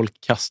att folk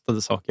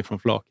kastade saker från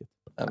flaket.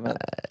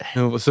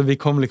 Så vi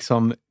kom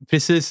liksom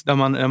precis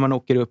när man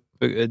åker upp,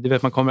 du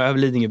vet, man kommer över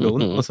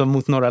Lidingöbron och så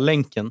mot Norra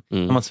länken,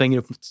 när man svänger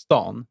upp mot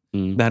stan,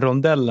 den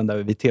rondellen där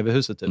vid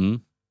TV-huset typ.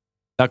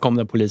 Där kom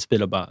det en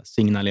polisbil och bara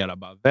signalerade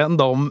bara,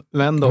 vänd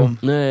om.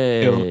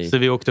 Nej. Jo, så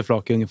vi åkte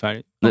flak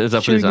ungefär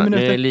 20 minuter.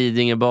 Det är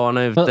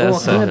Lidingöbarna ute.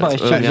 Åkte det bara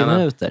 20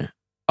 minuter?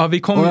 Ja,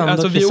 vi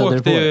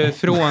åkte ju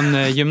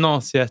från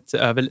gymnasiet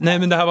över. Nej,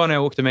 men det här var när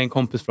jag åkte med en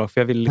kompisflak,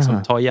 för jag ville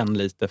liksom ta igen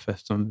lite, för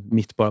som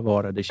mitt bara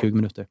varade 20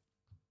 minuter.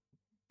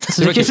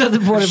 Så du kissade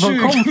på det på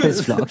en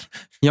kompisflak?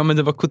 Ja, men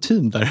det var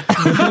kutym där.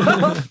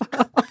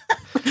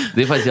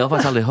 Det är faktiskt, jag har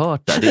faktiskt aldrig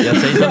hört det.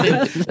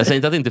 Jag säger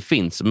inte att det inte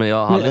finns, men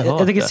jag har aldrig hört det.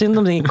 Jag tycker synd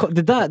om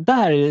det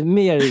där är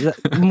mer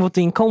mot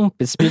din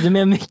kompis. Bjuder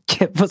med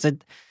mycket på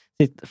sitt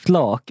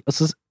flak och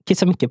så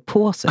kissar mycket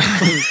på sig.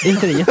 Är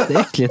inte det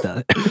jätteäckligt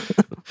där?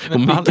 Och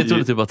mycket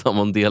trodde typ att han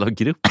var en del av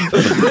gruppen.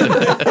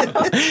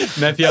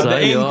 Nej, för jag hade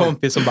en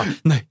kompis som bara,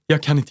 nej,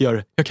 jag kan inte göra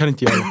det.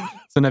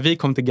 Så när vi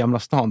kom till Gamla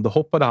stan, då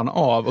hoppade han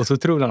av och så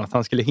trodde han att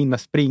han skulle hinna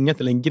springa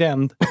till en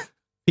gränd,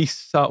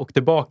 pissa och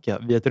tillbaka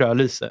vid ett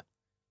rödlyse.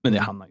 Men det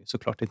hann han ju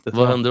såklart inte.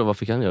 Vad hände då? Vad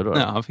fick han göra då?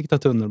 Ja, han fick ta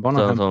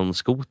tunnelbanan. Så han tar en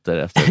skoter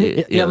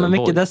efter Ja, men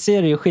mycket där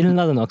ser du ju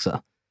skillnaden också.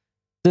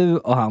 Du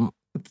och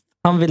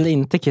han ville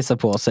inte kissa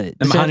på sig.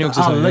 Nej, men han är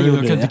också alla jag gjorde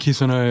kan det. inte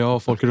kissa när jag har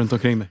folk runt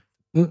omkring mig.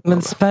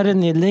 Men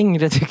spärren är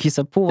längre till att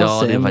kissa på sig.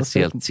 Ja, det är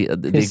faktiskt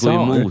det går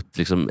emot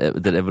liksom,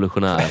 det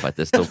revolutionära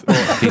faktiskt. Och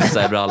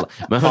pissa i brallan.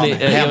 Men hörni,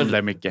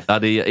 händer mycket. Ja,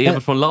 det är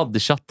Evert från Ladd i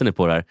chatten är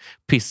på det här.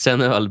 Pissa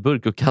en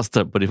ölburk och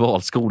kasta på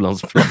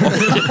rivalskolans flak.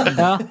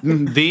 Ja.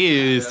 Det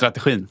är ju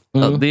strategin.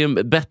 Ja, det är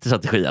en bättre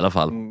strategi i alla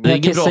fall. Det är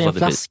ingen bra kissa i en strategi.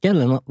 flaska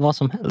eller vad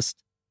som helst.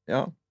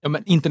 Ja,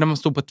 men inte när man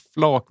står på ett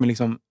flak med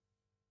liksom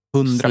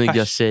 100 Snygga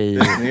pers.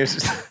 tjejer.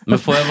 Men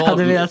får jag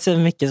Hade vi alltså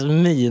Mickes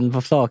min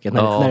på flaket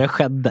när det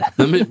skedde.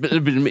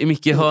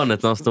 Micke i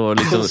hörnet när han står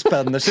liksom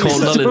spänner sig.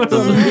 kollar lite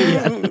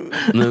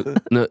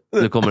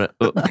nu kommer det.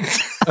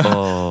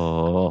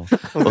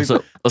 Och så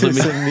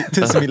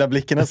tusen mila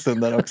blicken en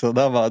stund där också.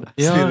 Där var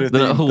den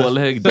där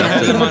hålhögda. Då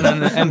häller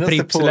man en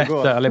Pripps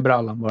lättöl i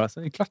brallan bara. Så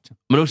är det klart.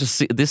 Men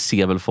också, det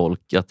ser väl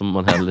folk att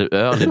man häller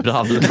öl i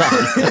brallan.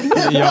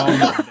 Ja,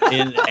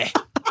 men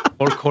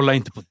folk kollar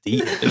inte på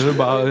det. Det är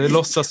bara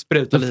låtsas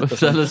spruta lite.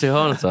 Ställer sig i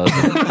hörnet så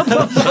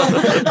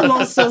här.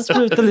 Låtsas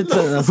spruta lite så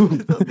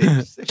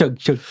här.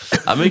 Chug.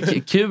 Ja,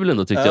 men kul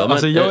ändå tyckte jag. Men,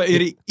 alltså, är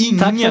det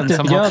ingen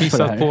som har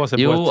pissat på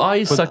sig? Jo,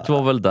 Isaac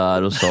var väl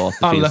där och sa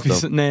att det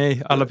finns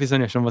alla pissade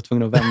ner som var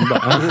tvungna att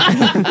vända.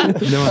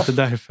 Det var inte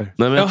därför.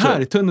 Nej, men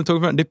här, tunneln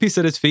tog fram. Det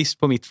pissades fisk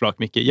på mitt flak,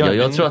 Micke.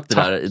 Jag tror att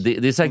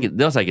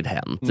det har säkert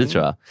hänt, det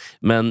tror jag.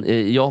 Men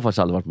jag har faktiskt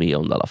aldrig varit med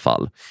om det i alla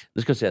fall.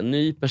 Nu ska jag säga,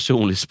 ny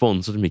personlig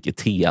sponsor till Micke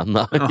Tena.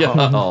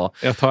 Ja.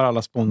 Jag tar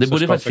alla sponsor. Det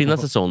borde faktiskt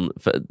finnas en sån,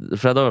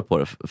 Fred har varit på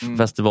det,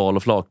 festival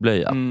och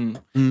flakblöja.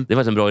 Det är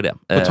faktiskt en bra idé.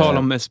 På tal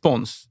om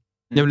spons.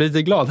 Jag blev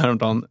lite glad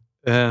häromdagen.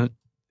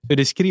 För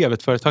det skrev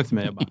ett företag till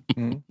mig. Jag bara,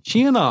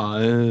 tjena,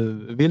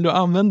 vill du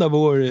använda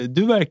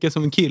du verkar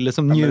som en kille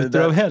som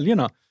njuter av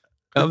helgerna.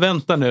 Ja,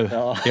 vänta nu.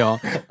 Ja.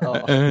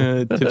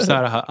 Typ så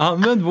här,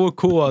 använd vår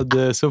kod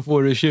så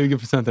får du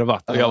 20%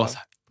 rabatt. Och jag var så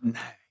här,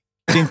 nej,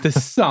 det är inte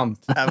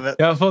sant.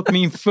 Jag har fått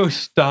min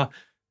första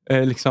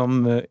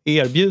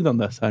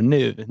erbjudande så här,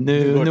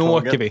 nu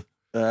åker vi.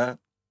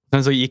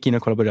 Sen så gick jag in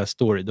och kollade på deras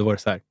story. Då var det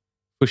så här,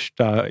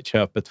 första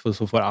köpet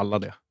så får alla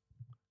det.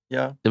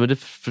 Ja, men det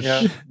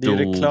är ju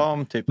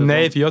reklam typ.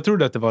 Nej, för jag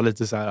trodde att det var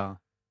lite så här.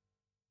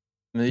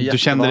 Du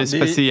kände dig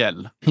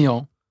speciell.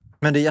 Ja.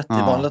 Men det är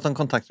jättevanligt att de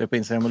kontaktar dig på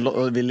Instagram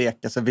och vill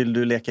leka. Så vill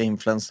du leka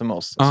influencer med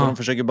oss? Så de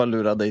försöker bara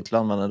lura dig till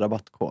att använda en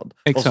rabattkod.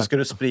 Exakt. Och så ska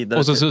du sprida det.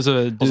 Och så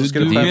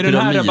du med den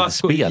här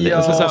rabattkoden.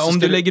 Om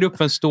du lägger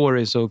upp en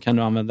story så kan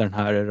du använda den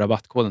här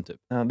rabattkoden typ.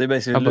 Ja, det är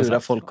basically lura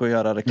folk att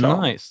göra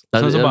reklam. Nice. Det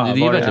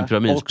är verkligen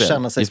pyramidspel. Och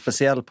känna sig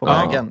speciell på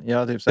vägen.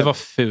 Ja, typ så. Det var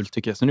fult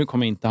tycker jag. Så nu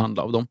kommer jag inte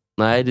handla av dem.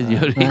 Nej, det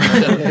gör det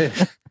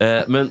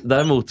inte. Men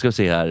däremot ska vi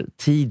se här.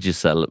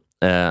 T-Gisel.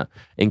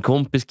 En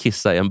kompis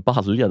kissade i en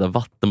balja där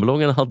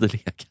vattenballongen hade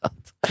legat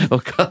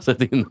och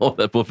kastat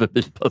innehållet på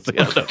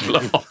förbipasserade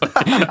flak.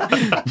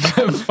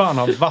 Vem fan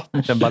har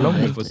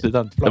vattenballonger på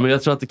studentflak? Ja, men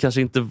jag tror att det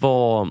kanske inte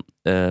var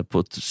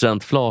på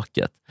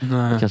studentflaket.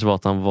 Det kanske var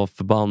att han var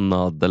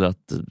förbannad eller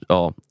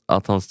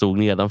att han stod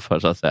nedanför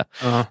så att säga.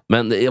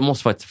 Men jag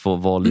måste faktiskt få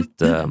vara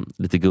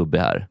lite gubbig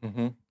här.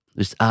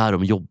 Visst är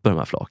de jobbar de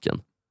här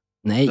flaken?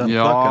 Nej.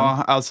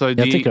 Ja, alltså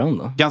det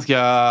är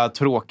ganska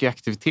tråkig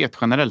aktivitet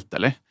generellt,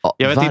 eller? Ja,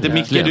 jag vet inte,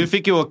 Micke, du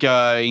fick ju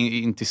åka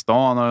in till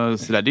stan och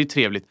sådär, det är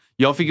trevligt.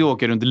 Jag fick ju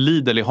åka runt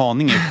Lidl i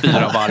Haninge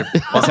 4 varv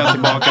och sen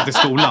tillbaka till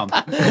skolan.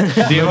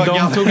 Det var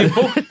de tog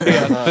bort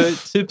det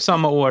för typ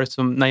samma år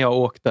som när jag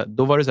åkte.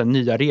 Då var det så här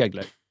nya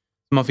regler.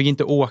 Man fick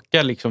inte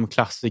åka liksom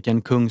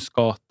klassiken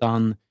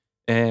Kungsgatan,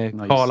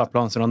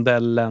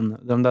 Karlaplansrondellen,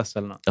 de där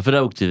ställena. Ja, för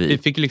där åkte vi. Vi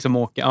fick liksom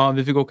åka,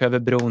 vi fick åka över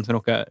bron, sen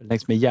åka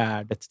längs med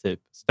Gärdet typ.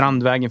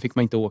 Strandvägen fick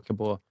man inte åka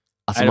på.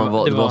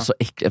 Alltså det var så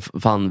äckligt.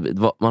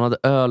 Man hade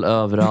öl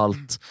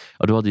överallt.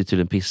 Ja, du hade ju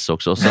tydligen piss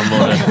också. Och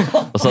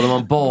så hade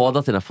man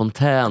badat i den här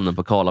fontänen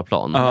på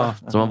Karlaplan.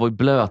 Så man var ju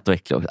blöt och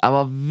äcklig också. Det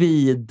var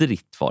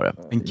vidrigt var det.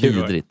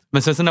 Vidrigt.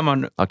 Men sen när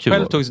man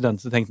själv tog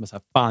student så tänkte man så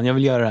här, fan jag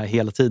vill göra det här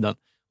hela tiden.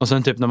 Och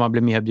sen typ när man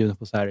blev medbjuden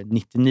på så här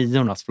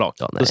 99-ornas flak.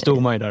 Då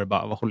stod man ju där och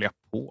bara, vad håller jag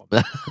på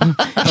med?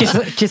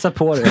 Kissa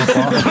på dig.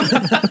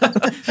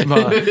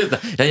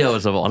 Jag gör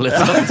väl så vanligt.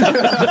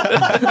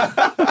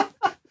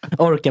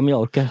 Orkar men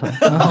jag orkar.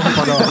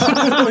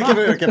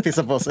 Orkar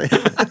pissa på sig.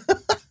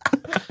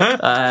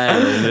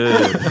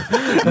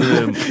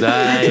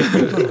 Nej,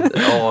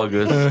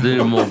 August, du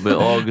är mobbig.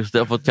 August,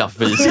 jag har fått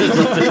kaffe i sig.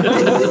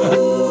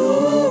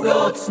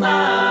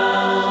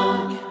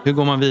 Hur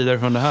går man vidare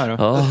från det här då?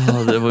 Ja,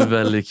 det var ju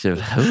väldigt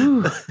kul.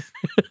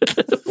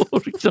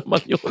 Orkar man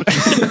ju orka.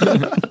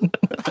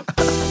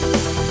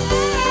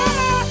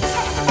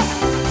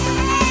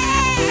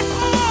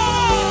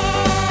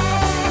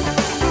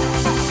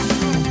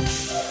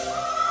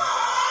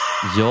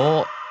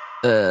 Ja,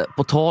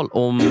 på tal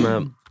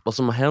om vad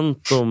som har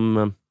hänt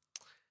de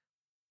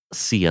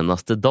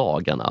senaste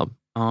dagarna.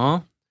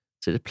 Ja.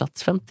 Så är det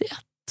plats 51.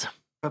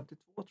 52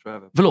 tror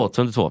jag. Förlåt,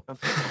 52.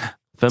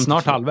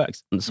 Snart halvvägs.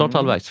 Snart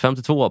halvvägs.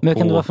 52 Men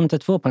kan det vara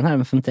 52 på den här,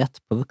 men 51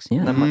 på vuxen?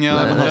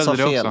 Han sa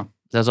fel.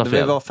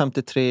 Det var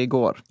 53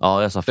 igår.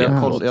 Ja, jag sa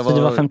fel. Så det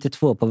var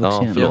 52 på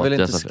vuxen? Jag vill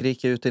inte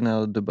skrika ut innan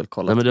jag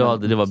dubbelkollat. Nej,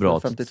 men det var bra.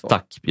 52.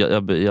 Tack.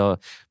 Jag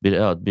blir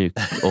ödmjuk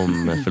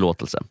om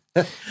förlåtelse.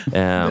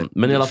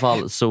 Men i alla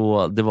fall,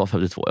 så det var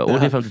 52. Och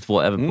det är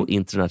 52 även på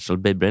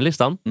International Baby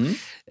Brain-listan.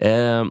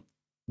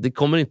 Det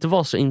kommer inte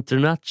vara så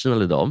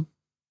international idag.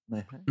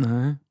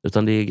 Nej.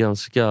 Utan det är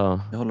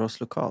ganska... Vi håller oss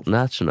lokalt.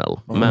 National.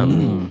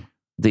 Men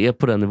det är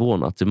på den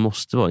nivån att det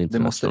måste vara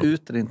international. Det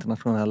måste ut det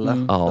internationella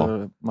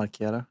för att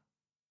markera.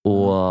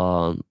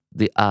 Och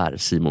det är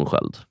Simon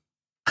Sköld.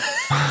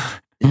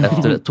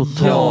 Efter det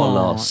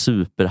totala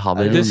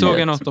superhaveriet. Det såg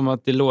jag något om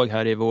att det låg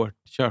här i vårt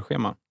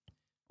körschema.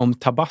 Om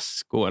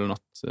Tabasco eller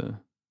något.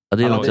 Ja,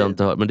 det är något jag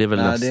inte hört. Men det är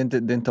väl det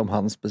är inte om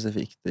han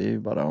specifikt. Det är ju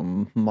bara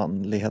om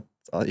manlighet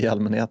i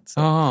allmänhet.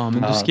 Ja,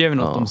 men du skrev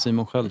något om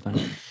Simon Sköld här.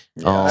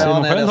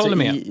 Simon Sköld håller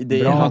med.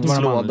 Det är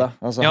hans låda.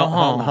 Alltså,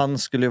 han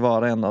skulle ju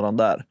vara en av dem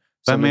där.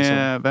 Vem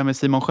är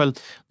Simon Sköld?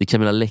 Det är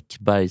Camilla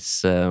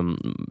Läckbergs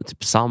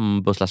typ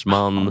sambo /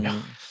 man.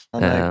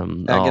 Han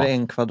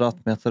äger 1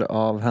 kvadratmeter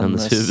av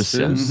hennes hus.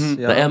 Ja.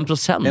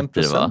 1%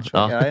 är det, va?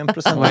 Ja,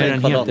 1%. Vad är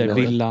den heter?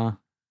 Villa...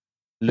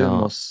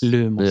 Lumos.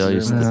 Ja,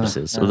 just det,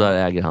 precis. Och där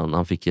äger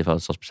han fick ju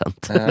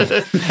födelsedagspresent.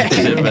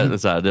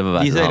 Det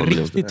var en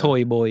riktig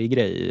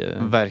toyboy-grej.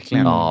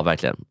 Verkligen. Ja,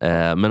 verkligen.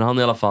 Men han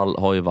i alla fall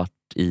har ju varit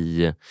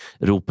i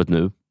ropet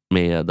nu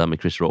med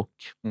Chris Rock.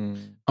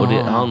 Och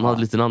han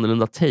hade lite en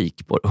annorlunda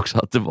take på det också.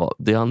 Att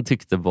det han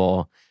tyckte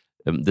var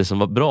det som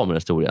var bra med den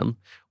historien.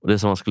 Och det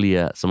som man skulle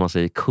ge, som man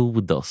säger,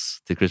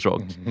 kudos till Chris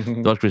Rock.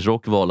 Då har Chris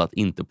Rock valt att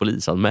inte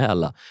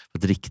polisanmäla. För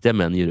att riktiga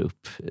män ger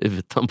upp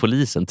utan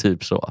polisen,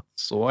 typ så.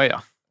 Så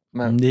ja.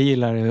 Men det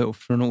gillar det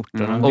från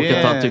orterna. Och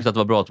att han tyckte att det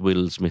var bra att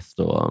Will Smith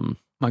då...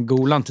 Man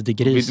golar inte till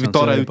grisen. Vi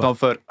tar det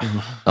utanför.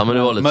 Ja, men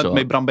det var lite så. Möt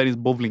mig i Brandbergs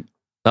bowling.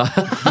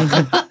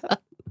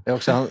 Det är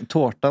också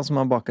tårtan som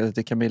han bakade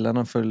till Camilla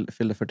när han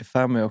fyllde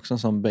 45 är också en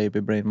sån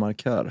baby brain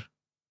markör.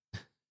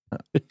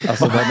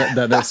 Alltså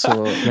den är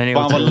så...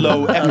 Fan vad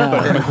low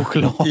effort med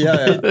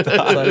chokladbitar.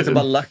 Så har liksom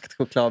bara lagt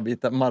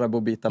chokladbitar,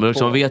 Marabou-bitar på. Men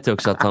man vet ju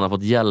också att han har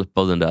fått hjälp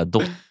av den där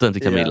dottern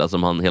till Camilla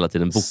som han hela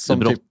tiden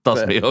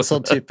brottas med.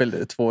 Som typ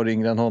 2 år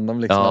yngre än honom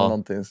liksom,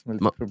 någonting som är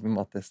lite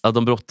problematiskt. Ja,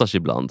 de brottas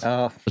ibland.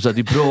 Så det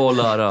är bra att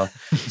lära.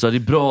 Så det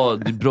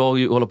är bra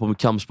att hålla på med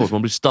kampsport.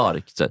 Man blir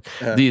stark. Så.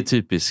 Det är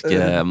typisk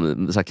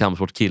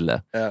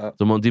kampsportkille.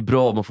 Så det är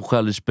bra, man får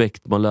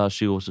självrespekt, man lär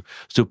sig att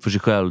stå upp för sig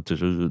själv.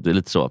 Det är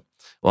lite så.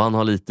 Och han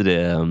har lite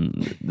det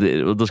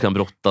och då ska han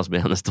brottas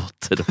med hennes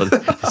dotter. Det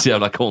är så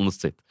jävla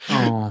konstigt.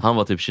 Han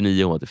var typ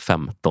 29 år till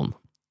 15.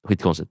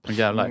 Skitkonstigt.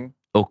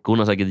 Och hon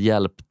har säkert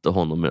hjälpt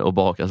honom med att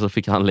baka. Så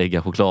fick han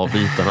lägga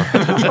chokladbitarna.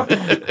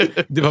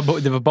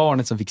 det var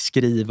barnet som fick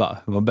skriva.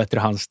 Det var bättre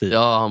hans stil.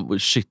 Ja,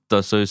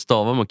 så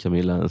stavar man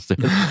Camilla en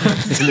stund.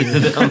 Lite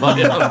den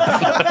varianten.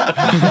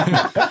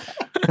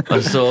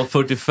 Alltså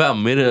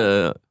 45 är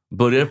det...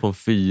 Börjar det på en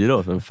 4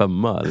 och en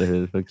 5 eller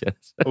hur det funkar?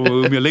 Och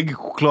om jag lägger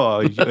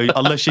choklad,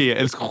 alla tjejer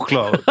älskar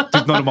choklad.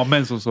 Typ när de har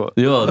män som så.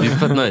 Ja, det är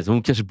fett nice.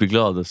 Hon kanske blir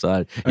glad och så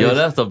här. Jag har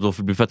läst att de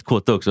får bli fett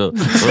kåta också. Och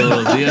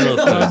det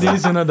är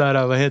såna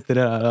där, vad heter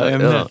det?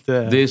 Ämnet?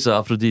 Det är så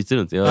Afrodite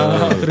runt. Ja,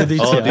 det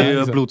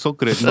är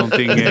blodsockret,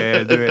 någonting,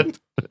 du vet.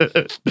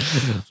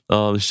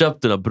 Ja,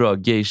 köp den där bra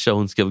geisha.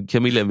 Hon ska,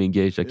 Camilla är min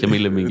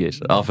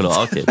geisha. Ja, förlåt,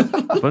 okej.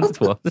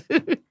 22.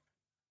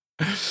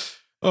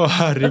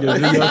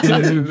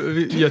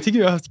 Herregud, jag tycker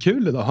vi har haft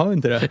kul idag, har vi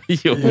inte det?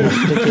 Jo,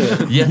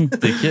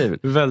 jättekul.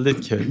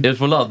 Väldigt kul.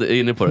 Jag är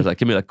inne på det så här.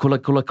 Camilla,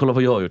 kolla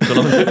vad jag har gjort.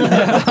 Kolla vad jag har gjort.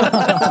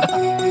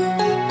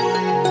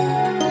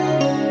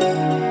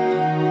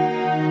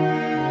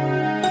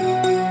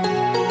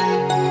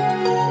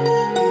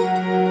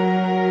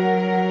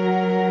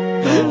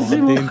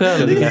 Simon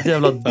själv, vilket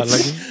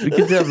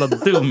jävla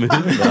dum huvud.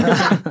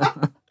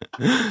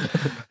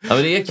 Ja,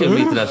 men det är kul med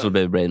International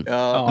Baby Brain.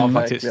 Ja,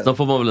 faktiskt. Då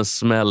får man väl en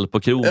smäll på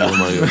krogen om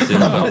man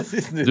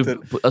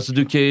gör.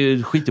 Du kan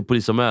ju skita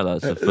polisanmäla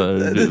alltså,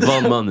 för du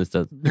vann man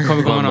istället. Du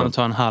kommer komma någon och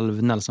ta en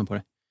halv Nelson på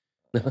dig.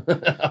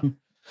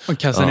 Och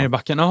kasta ner i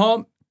backen.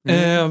 Jaha,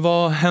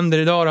 vad händer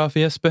idag då för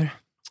Jesper?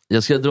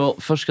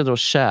 Först ska jag dra och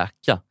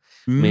käka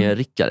med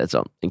Rickard,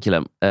 en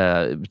kille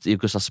i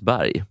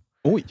Gustavsberg.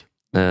 Oj.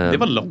 Det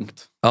var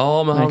långt.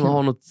 Ja, men han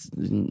har något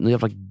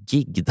jävla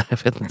gig där.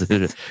 Jag vet inte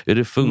hur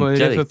det funkar. Vad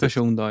är det för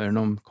person då? Är det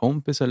någon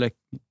kompis eller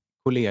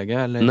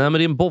kollega? Eller? Nej, men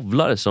det är en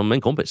bowlare som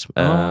en kompis.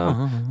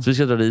 Så vi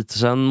ska dra dit.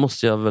 Sen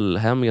måste jag väl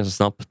hem ganska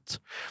snabbt.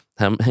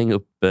 Hänga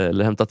upp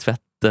eller hämta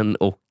tvätten.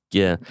 Och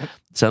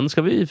sen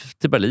ska vi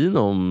till Berlin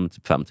om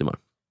typ 5 timmar.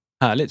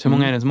 Härligt. Hur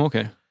många är det som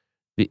åker?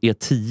 Vi är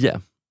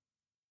 10.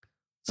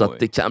 Så att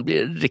det kan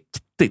bli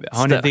riktigt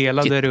Har ni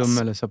delade rum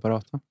eller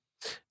separata?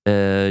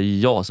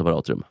 Ja,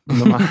 separat rum.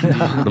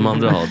 De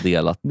andra har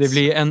delat. Det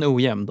blir en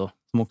ojämn då,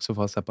 som också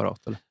får separat,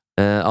 eller?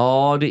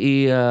 Ja, det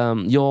är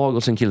jag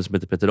och sen en kille som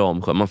heter Peter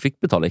Ramsjö. Man fick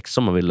betala extra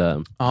om man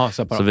ville. Aha,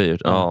 separat.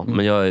 Så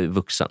men jag är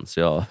vuxen, så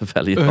jag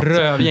väljer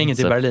rövgänget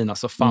i Berlin,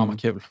 alltså fan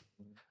vad kul.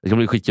 Det kan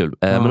bli skitkul.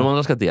 Men de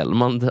andra ska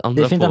dela.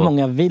 Det finns att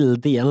många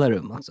vill dela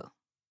rum också.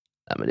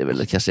 Nej, men det är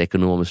väl kanske en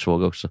ekonomisk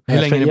fråga också.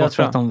 Hur länge är ni borta? Jag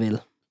tror att de vill.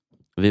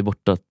 Vi är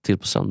borta till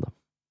på söndag.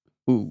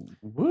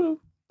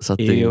 Så att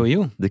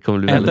det kommer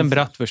bli väldigt... en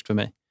bratwurst för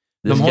mig.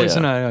 De har ju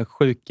såna här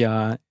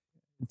sjuka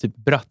typ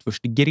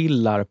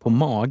bratwurstgrillar på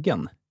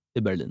magen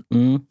i Berlin.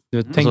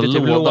 Du tänkte alltså,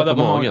 typ låda på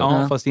magen.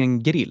 Ja, fast i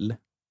en grill.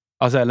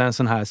 Alltså, eller en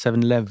sån här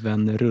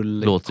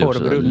 7-Eleven-rull. Låter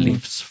också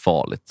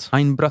livsfarligt.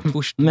 Ein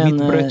Bratwurst men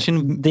mit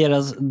Brötchen.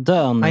 Deras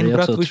dön Ein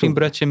Bratwurst mit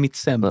Brötchen mit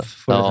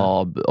Senf.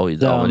 Ja, men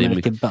det är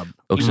mycket.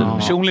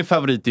 Personlig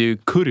favorit är ju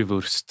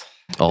currywurst.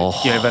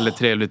 Det är väldigt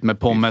trevligt med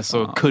pommes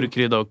och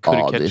currykrydda och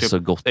curryketchup. Det är så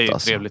gott. Det är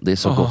trevligt. Det är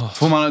så gott.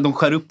 Får man, de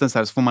skär upp den så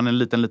här så får man en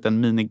liten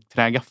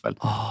mini-trägaffel.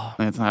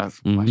 En sån här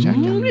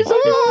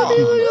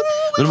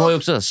Men de har ju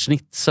också så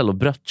schnitzel och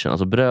brötchen,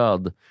 alltså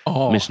bröd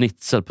med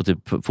schnitzel på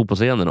typ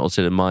fotbollsarenorna och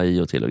så är det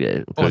majo till och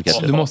grejer.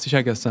 Du måste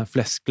käka så här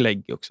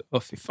fläsklägg också.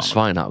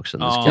 Schweinhausen,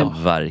 det ska jag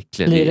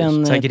verkligen. Blir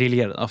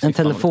en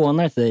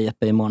telefonare till dig,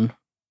 Jeppe, imorgon?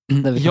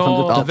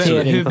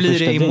 Hur blir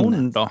det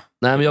imorgon då?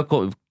 Nej, men jag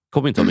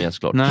kommer inte ha med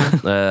såklart.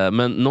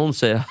 Men någon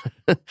säger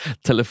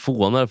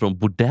telefonare från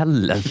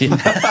bordellen.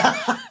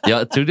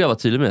 Jag trodde jag var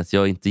tydlig med att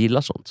jag inte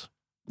gillar sånt.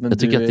 Men jag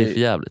tycker att det är för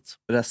jävligt.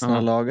 Resten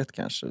av laget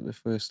kanske. Du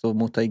får ju stå och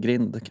mota i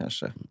grind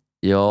kanske.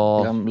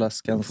 Ja. Gamla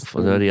Skans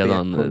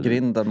redan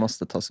grinden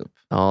måste tas upp.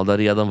 Ja, det har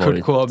redan varit.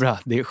 Kurt Kobra,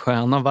 det är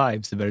sköna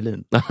vibes i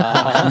Berlin. Det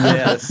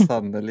är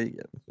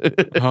sannoliken.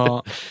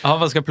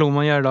 Vad ska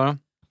Ploman göra då?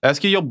 Jag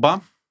ska jobba.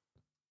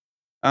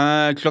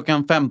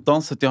 Klockan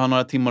 15 så att jag har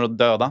några timmar att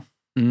döda.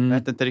 Jag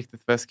vet inte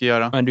riktigt vad jag ska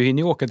göra. Men du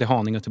hinner ju åka till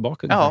Haninge och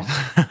tillbaka. Ja.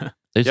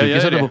 Jag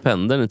tycker på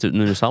pendeln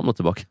nu är Sam och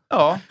tillbaka.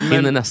 Ja.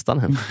 Hinner nästan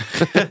hem.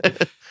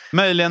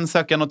 Möjligen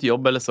söka något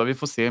jobb eller så. Vi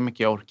får se hur mycket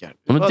jag orkar.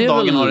 Ja, men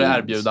dagen har det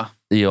erbjuda.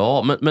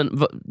 Ja, men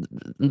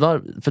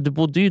för du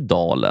bodde ju i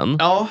Dalen.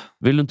 Ja.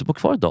 Vill du inte bo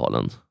kvar i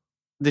Dalen?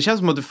 Det känns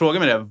som att du frågar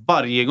mig det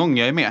varje gång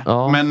jag är med.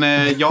 Ja. Men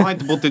jag har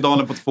inte bott i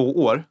Dalen på 2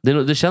 år.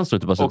 Det känns nog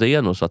inte bara så att det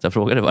är nog så att jag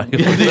frågar det varje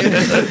gång.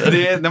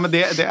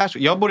 Det är så.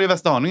 Jag bor i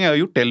Västerhaninge. Jag har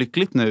gjort det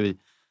lyckligt nu i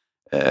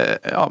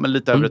men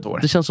lite över ett år.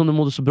 Det känns som du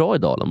mådde så bra i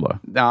Dalen bara.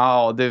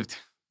 Ja, det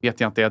vet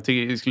jag inte.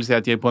 Jag skulle säga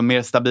att jag är på en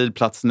mer stabil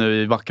plats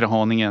nu i vackra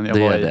Haninge än jag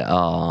var i.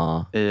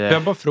 Ja.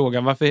 Jag bara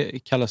fråga, varför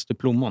kallas du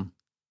Plommon?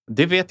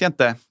 Det vet jag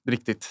inte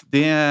riktigt.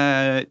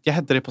 Jag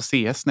hette det på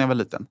CS när jag var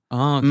liten.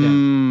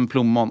 Okay.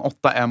 Plommon,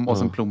 8M och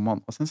sen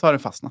Plommon. Och sen så har det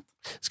fastnat.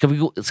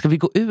 Ska vi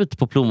gå ut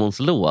på Plommons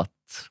låt?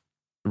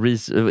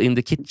 In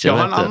the Kitchen. Jag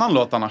har en annan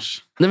låt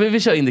annars. Nej, men vi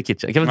kör In the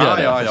Kitchen. Kan vi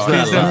inte göra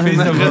det?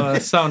 Finns det på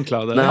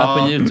Soundcloud? Nej,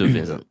 på YouTube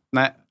finns den.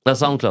 Nej.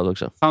 Soundcloud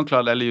också.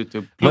 Soundcloud eller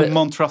YouTube.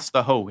 Plommon Trust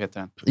a Ho heter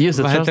den.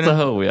 Just det, Trust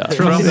a Ho, ja.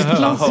 Trust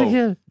a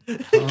Ho.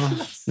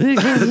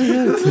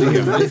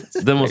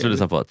 Den måste vi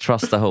lyssna på.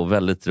 Trust a Ho,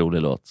 väldigt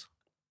rolig låt.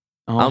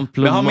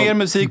 Vi har mer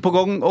musik på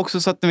gång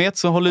också så att ni vet.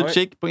 Så håll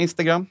utkik på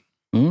Instagram.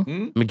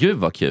 Men gud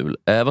vad kul.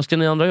 Vad ska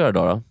ni andra göra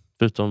då?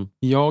 Förutom...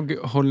 Jag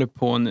håller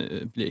på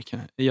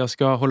jag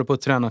ska hålla på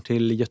att träna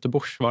till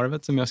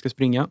Göteborgsvarvet som jag ska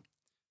springa.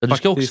 Ja, du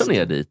ska också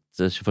ner dit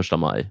 21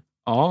 maj.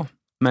 Ja,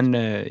 men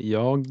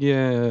ja,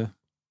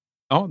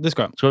 det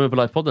ska jag. Ska du med på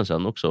livepodden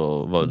sen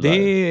också?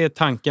 Det är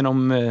tanken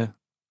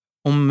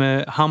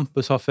om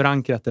Hampus har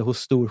förankrat det hos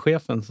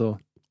storchefen så...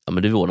 Ja,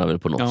 men det ordnar väl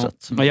på något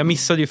sätt. Men jag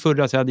missade ju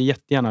förra så jag hade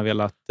jättegärna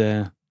velat...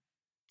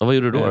 vad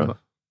gjorde du då?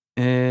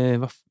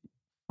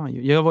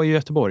 Jag var i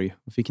Göteborg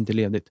och fick inte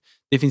ledigt.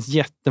 Det finns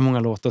jättemånga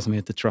låtar som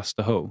heter Trust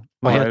a Ho.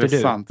 Vad heter du?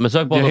 Sant. Men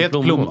sök bara jag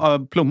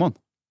heter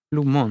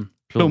Plommon.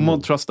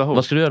 Plommon Trust a Ho.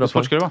 Vad ska du göra?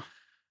 Vart ska det vara?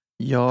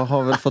 Jag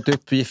har väl fått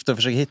uppgift att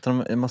försöka hitta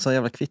en massa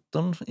jävla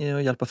kvitton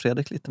och hjälpa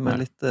Fredrik lite med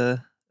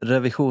lite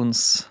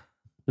revisions...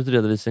 Lite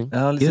redovisning.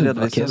 Ja, lite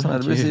redovisning. Det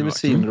blir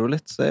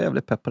svinroligt. Så jag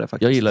blir pepp på det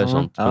faktiskt. Jag gillar ju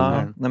sånt.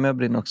 Ja, men jag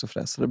brinner också för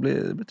det. Så det blir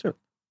trevligt.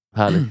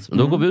 Härligt.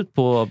 Då går vi ut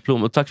på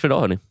Plommon. Tack för idag,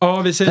 hörni.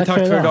 Ja, vi säger tack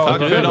för idag. Tack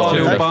för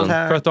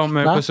idag. Sköt om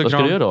puss och kram. Vad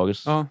ska du göra,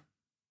 August?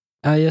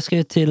 Ja, jag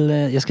ska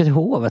till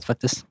Hovet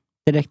faktiskt.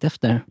 Direkt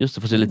efter. Just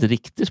det, för det är lite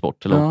riktig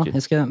sport.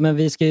 Eller men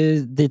vi ska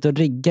ju dit och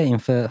rigga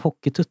inför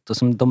Hockeytutto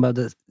som de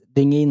behövde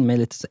ringa in med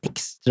lite så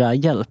extra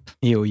hjälp.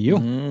 Jo.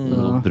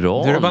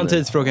 Bra. Det är bara en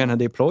tidsfråga när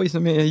det är Ploy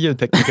som är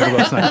ljudtekniker.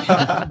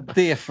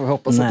 Det får vi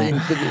hoppas att det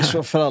inte blir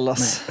så för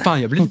allas.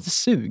 Fan, jag blir lite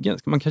sugen.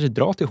 Ska man kanske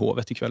dra till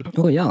Hovet ikväll?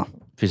 Ja.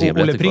 Finns inga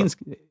Ole Prins...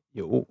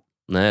 Jo.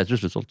 Nej, jag tror det är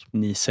slutsålt.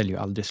 Ni säljer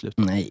ju aldrig slut.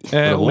 Nej.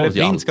 Ole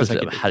Prins ska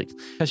säkert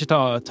kanske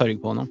ta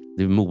rygg på honom.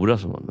 Det är Mora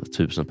som har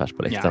 1000 pers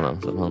på läktarna.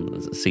 Ja.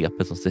 Han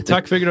CP som stiger.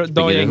 Tack för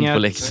idag,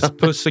 gänget.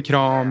 Puss och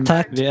kram.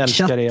 Tack. Vi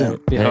älskar er.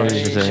 Vi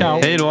hörs. Ciao.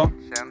 Hej då.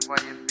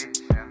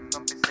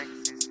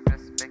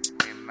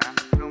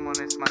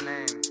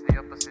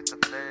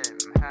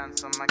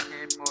 Hands on my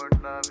keyboard,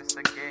 love is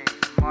a game.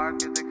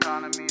 Market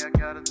economy, I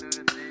gotta do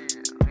the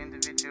deal.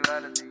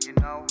 Individuality, you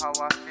know how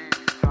I feel.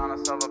 Trying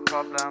to solve a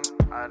problem,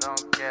 I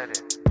don't get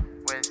it.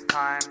 Waste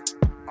time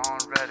on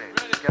Reddit.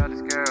 Got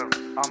this girl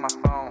on my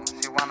phone,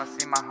 she wanna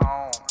see my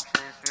home.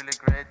 She's really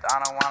great, I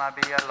don't wanna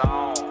be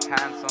alone.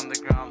 Hands on the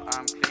ground,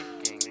 I'm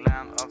clicking.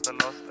 Land of the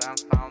lost and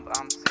found,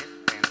 I'm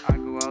sitting. I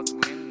go out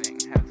winning,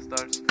 head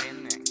starts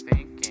spinning,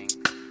 thinking.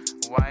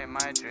 am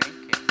I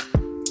drinking?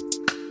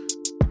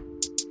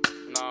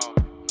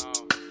 No.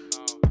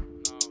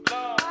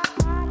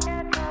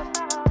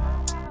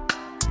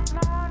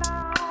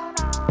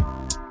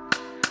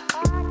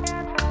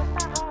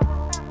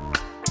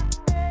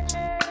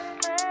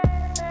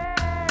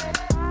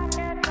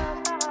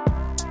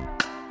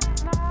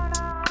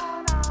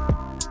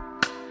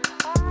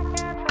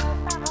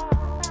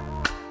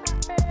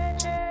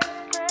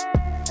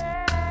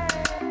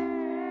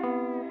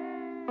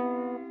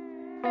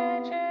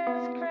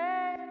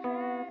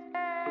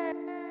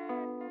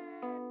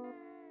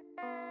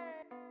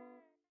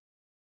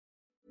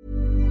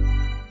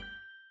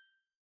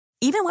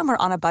 Even when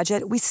we're on a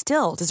budget, we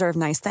still deserve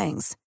nice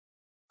things.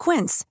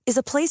 Quince is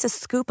a place to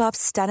scoop up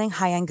stunning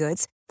high-end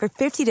goods for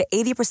 50 to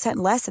 80%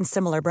 less than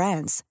similar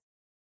brands.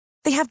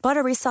 They have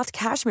buttery soft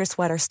cashmere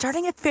sweaters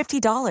starting at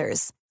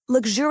 $50,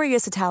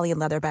 luxurious Italian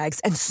leather bags,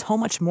 and so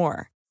much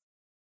more.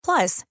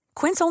 Plus,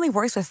 Quince only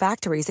works with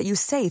factories that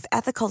use safe,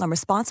 ethical, and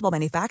responsible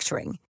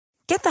manufacturing.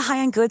 Get the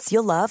high-end goods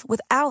you'll love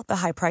without the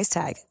high price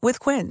tag with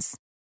Quince.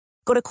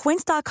 Go to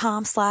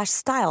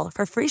quince.com/style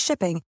for free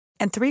shipping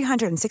and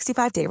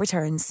 365-day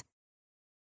returns.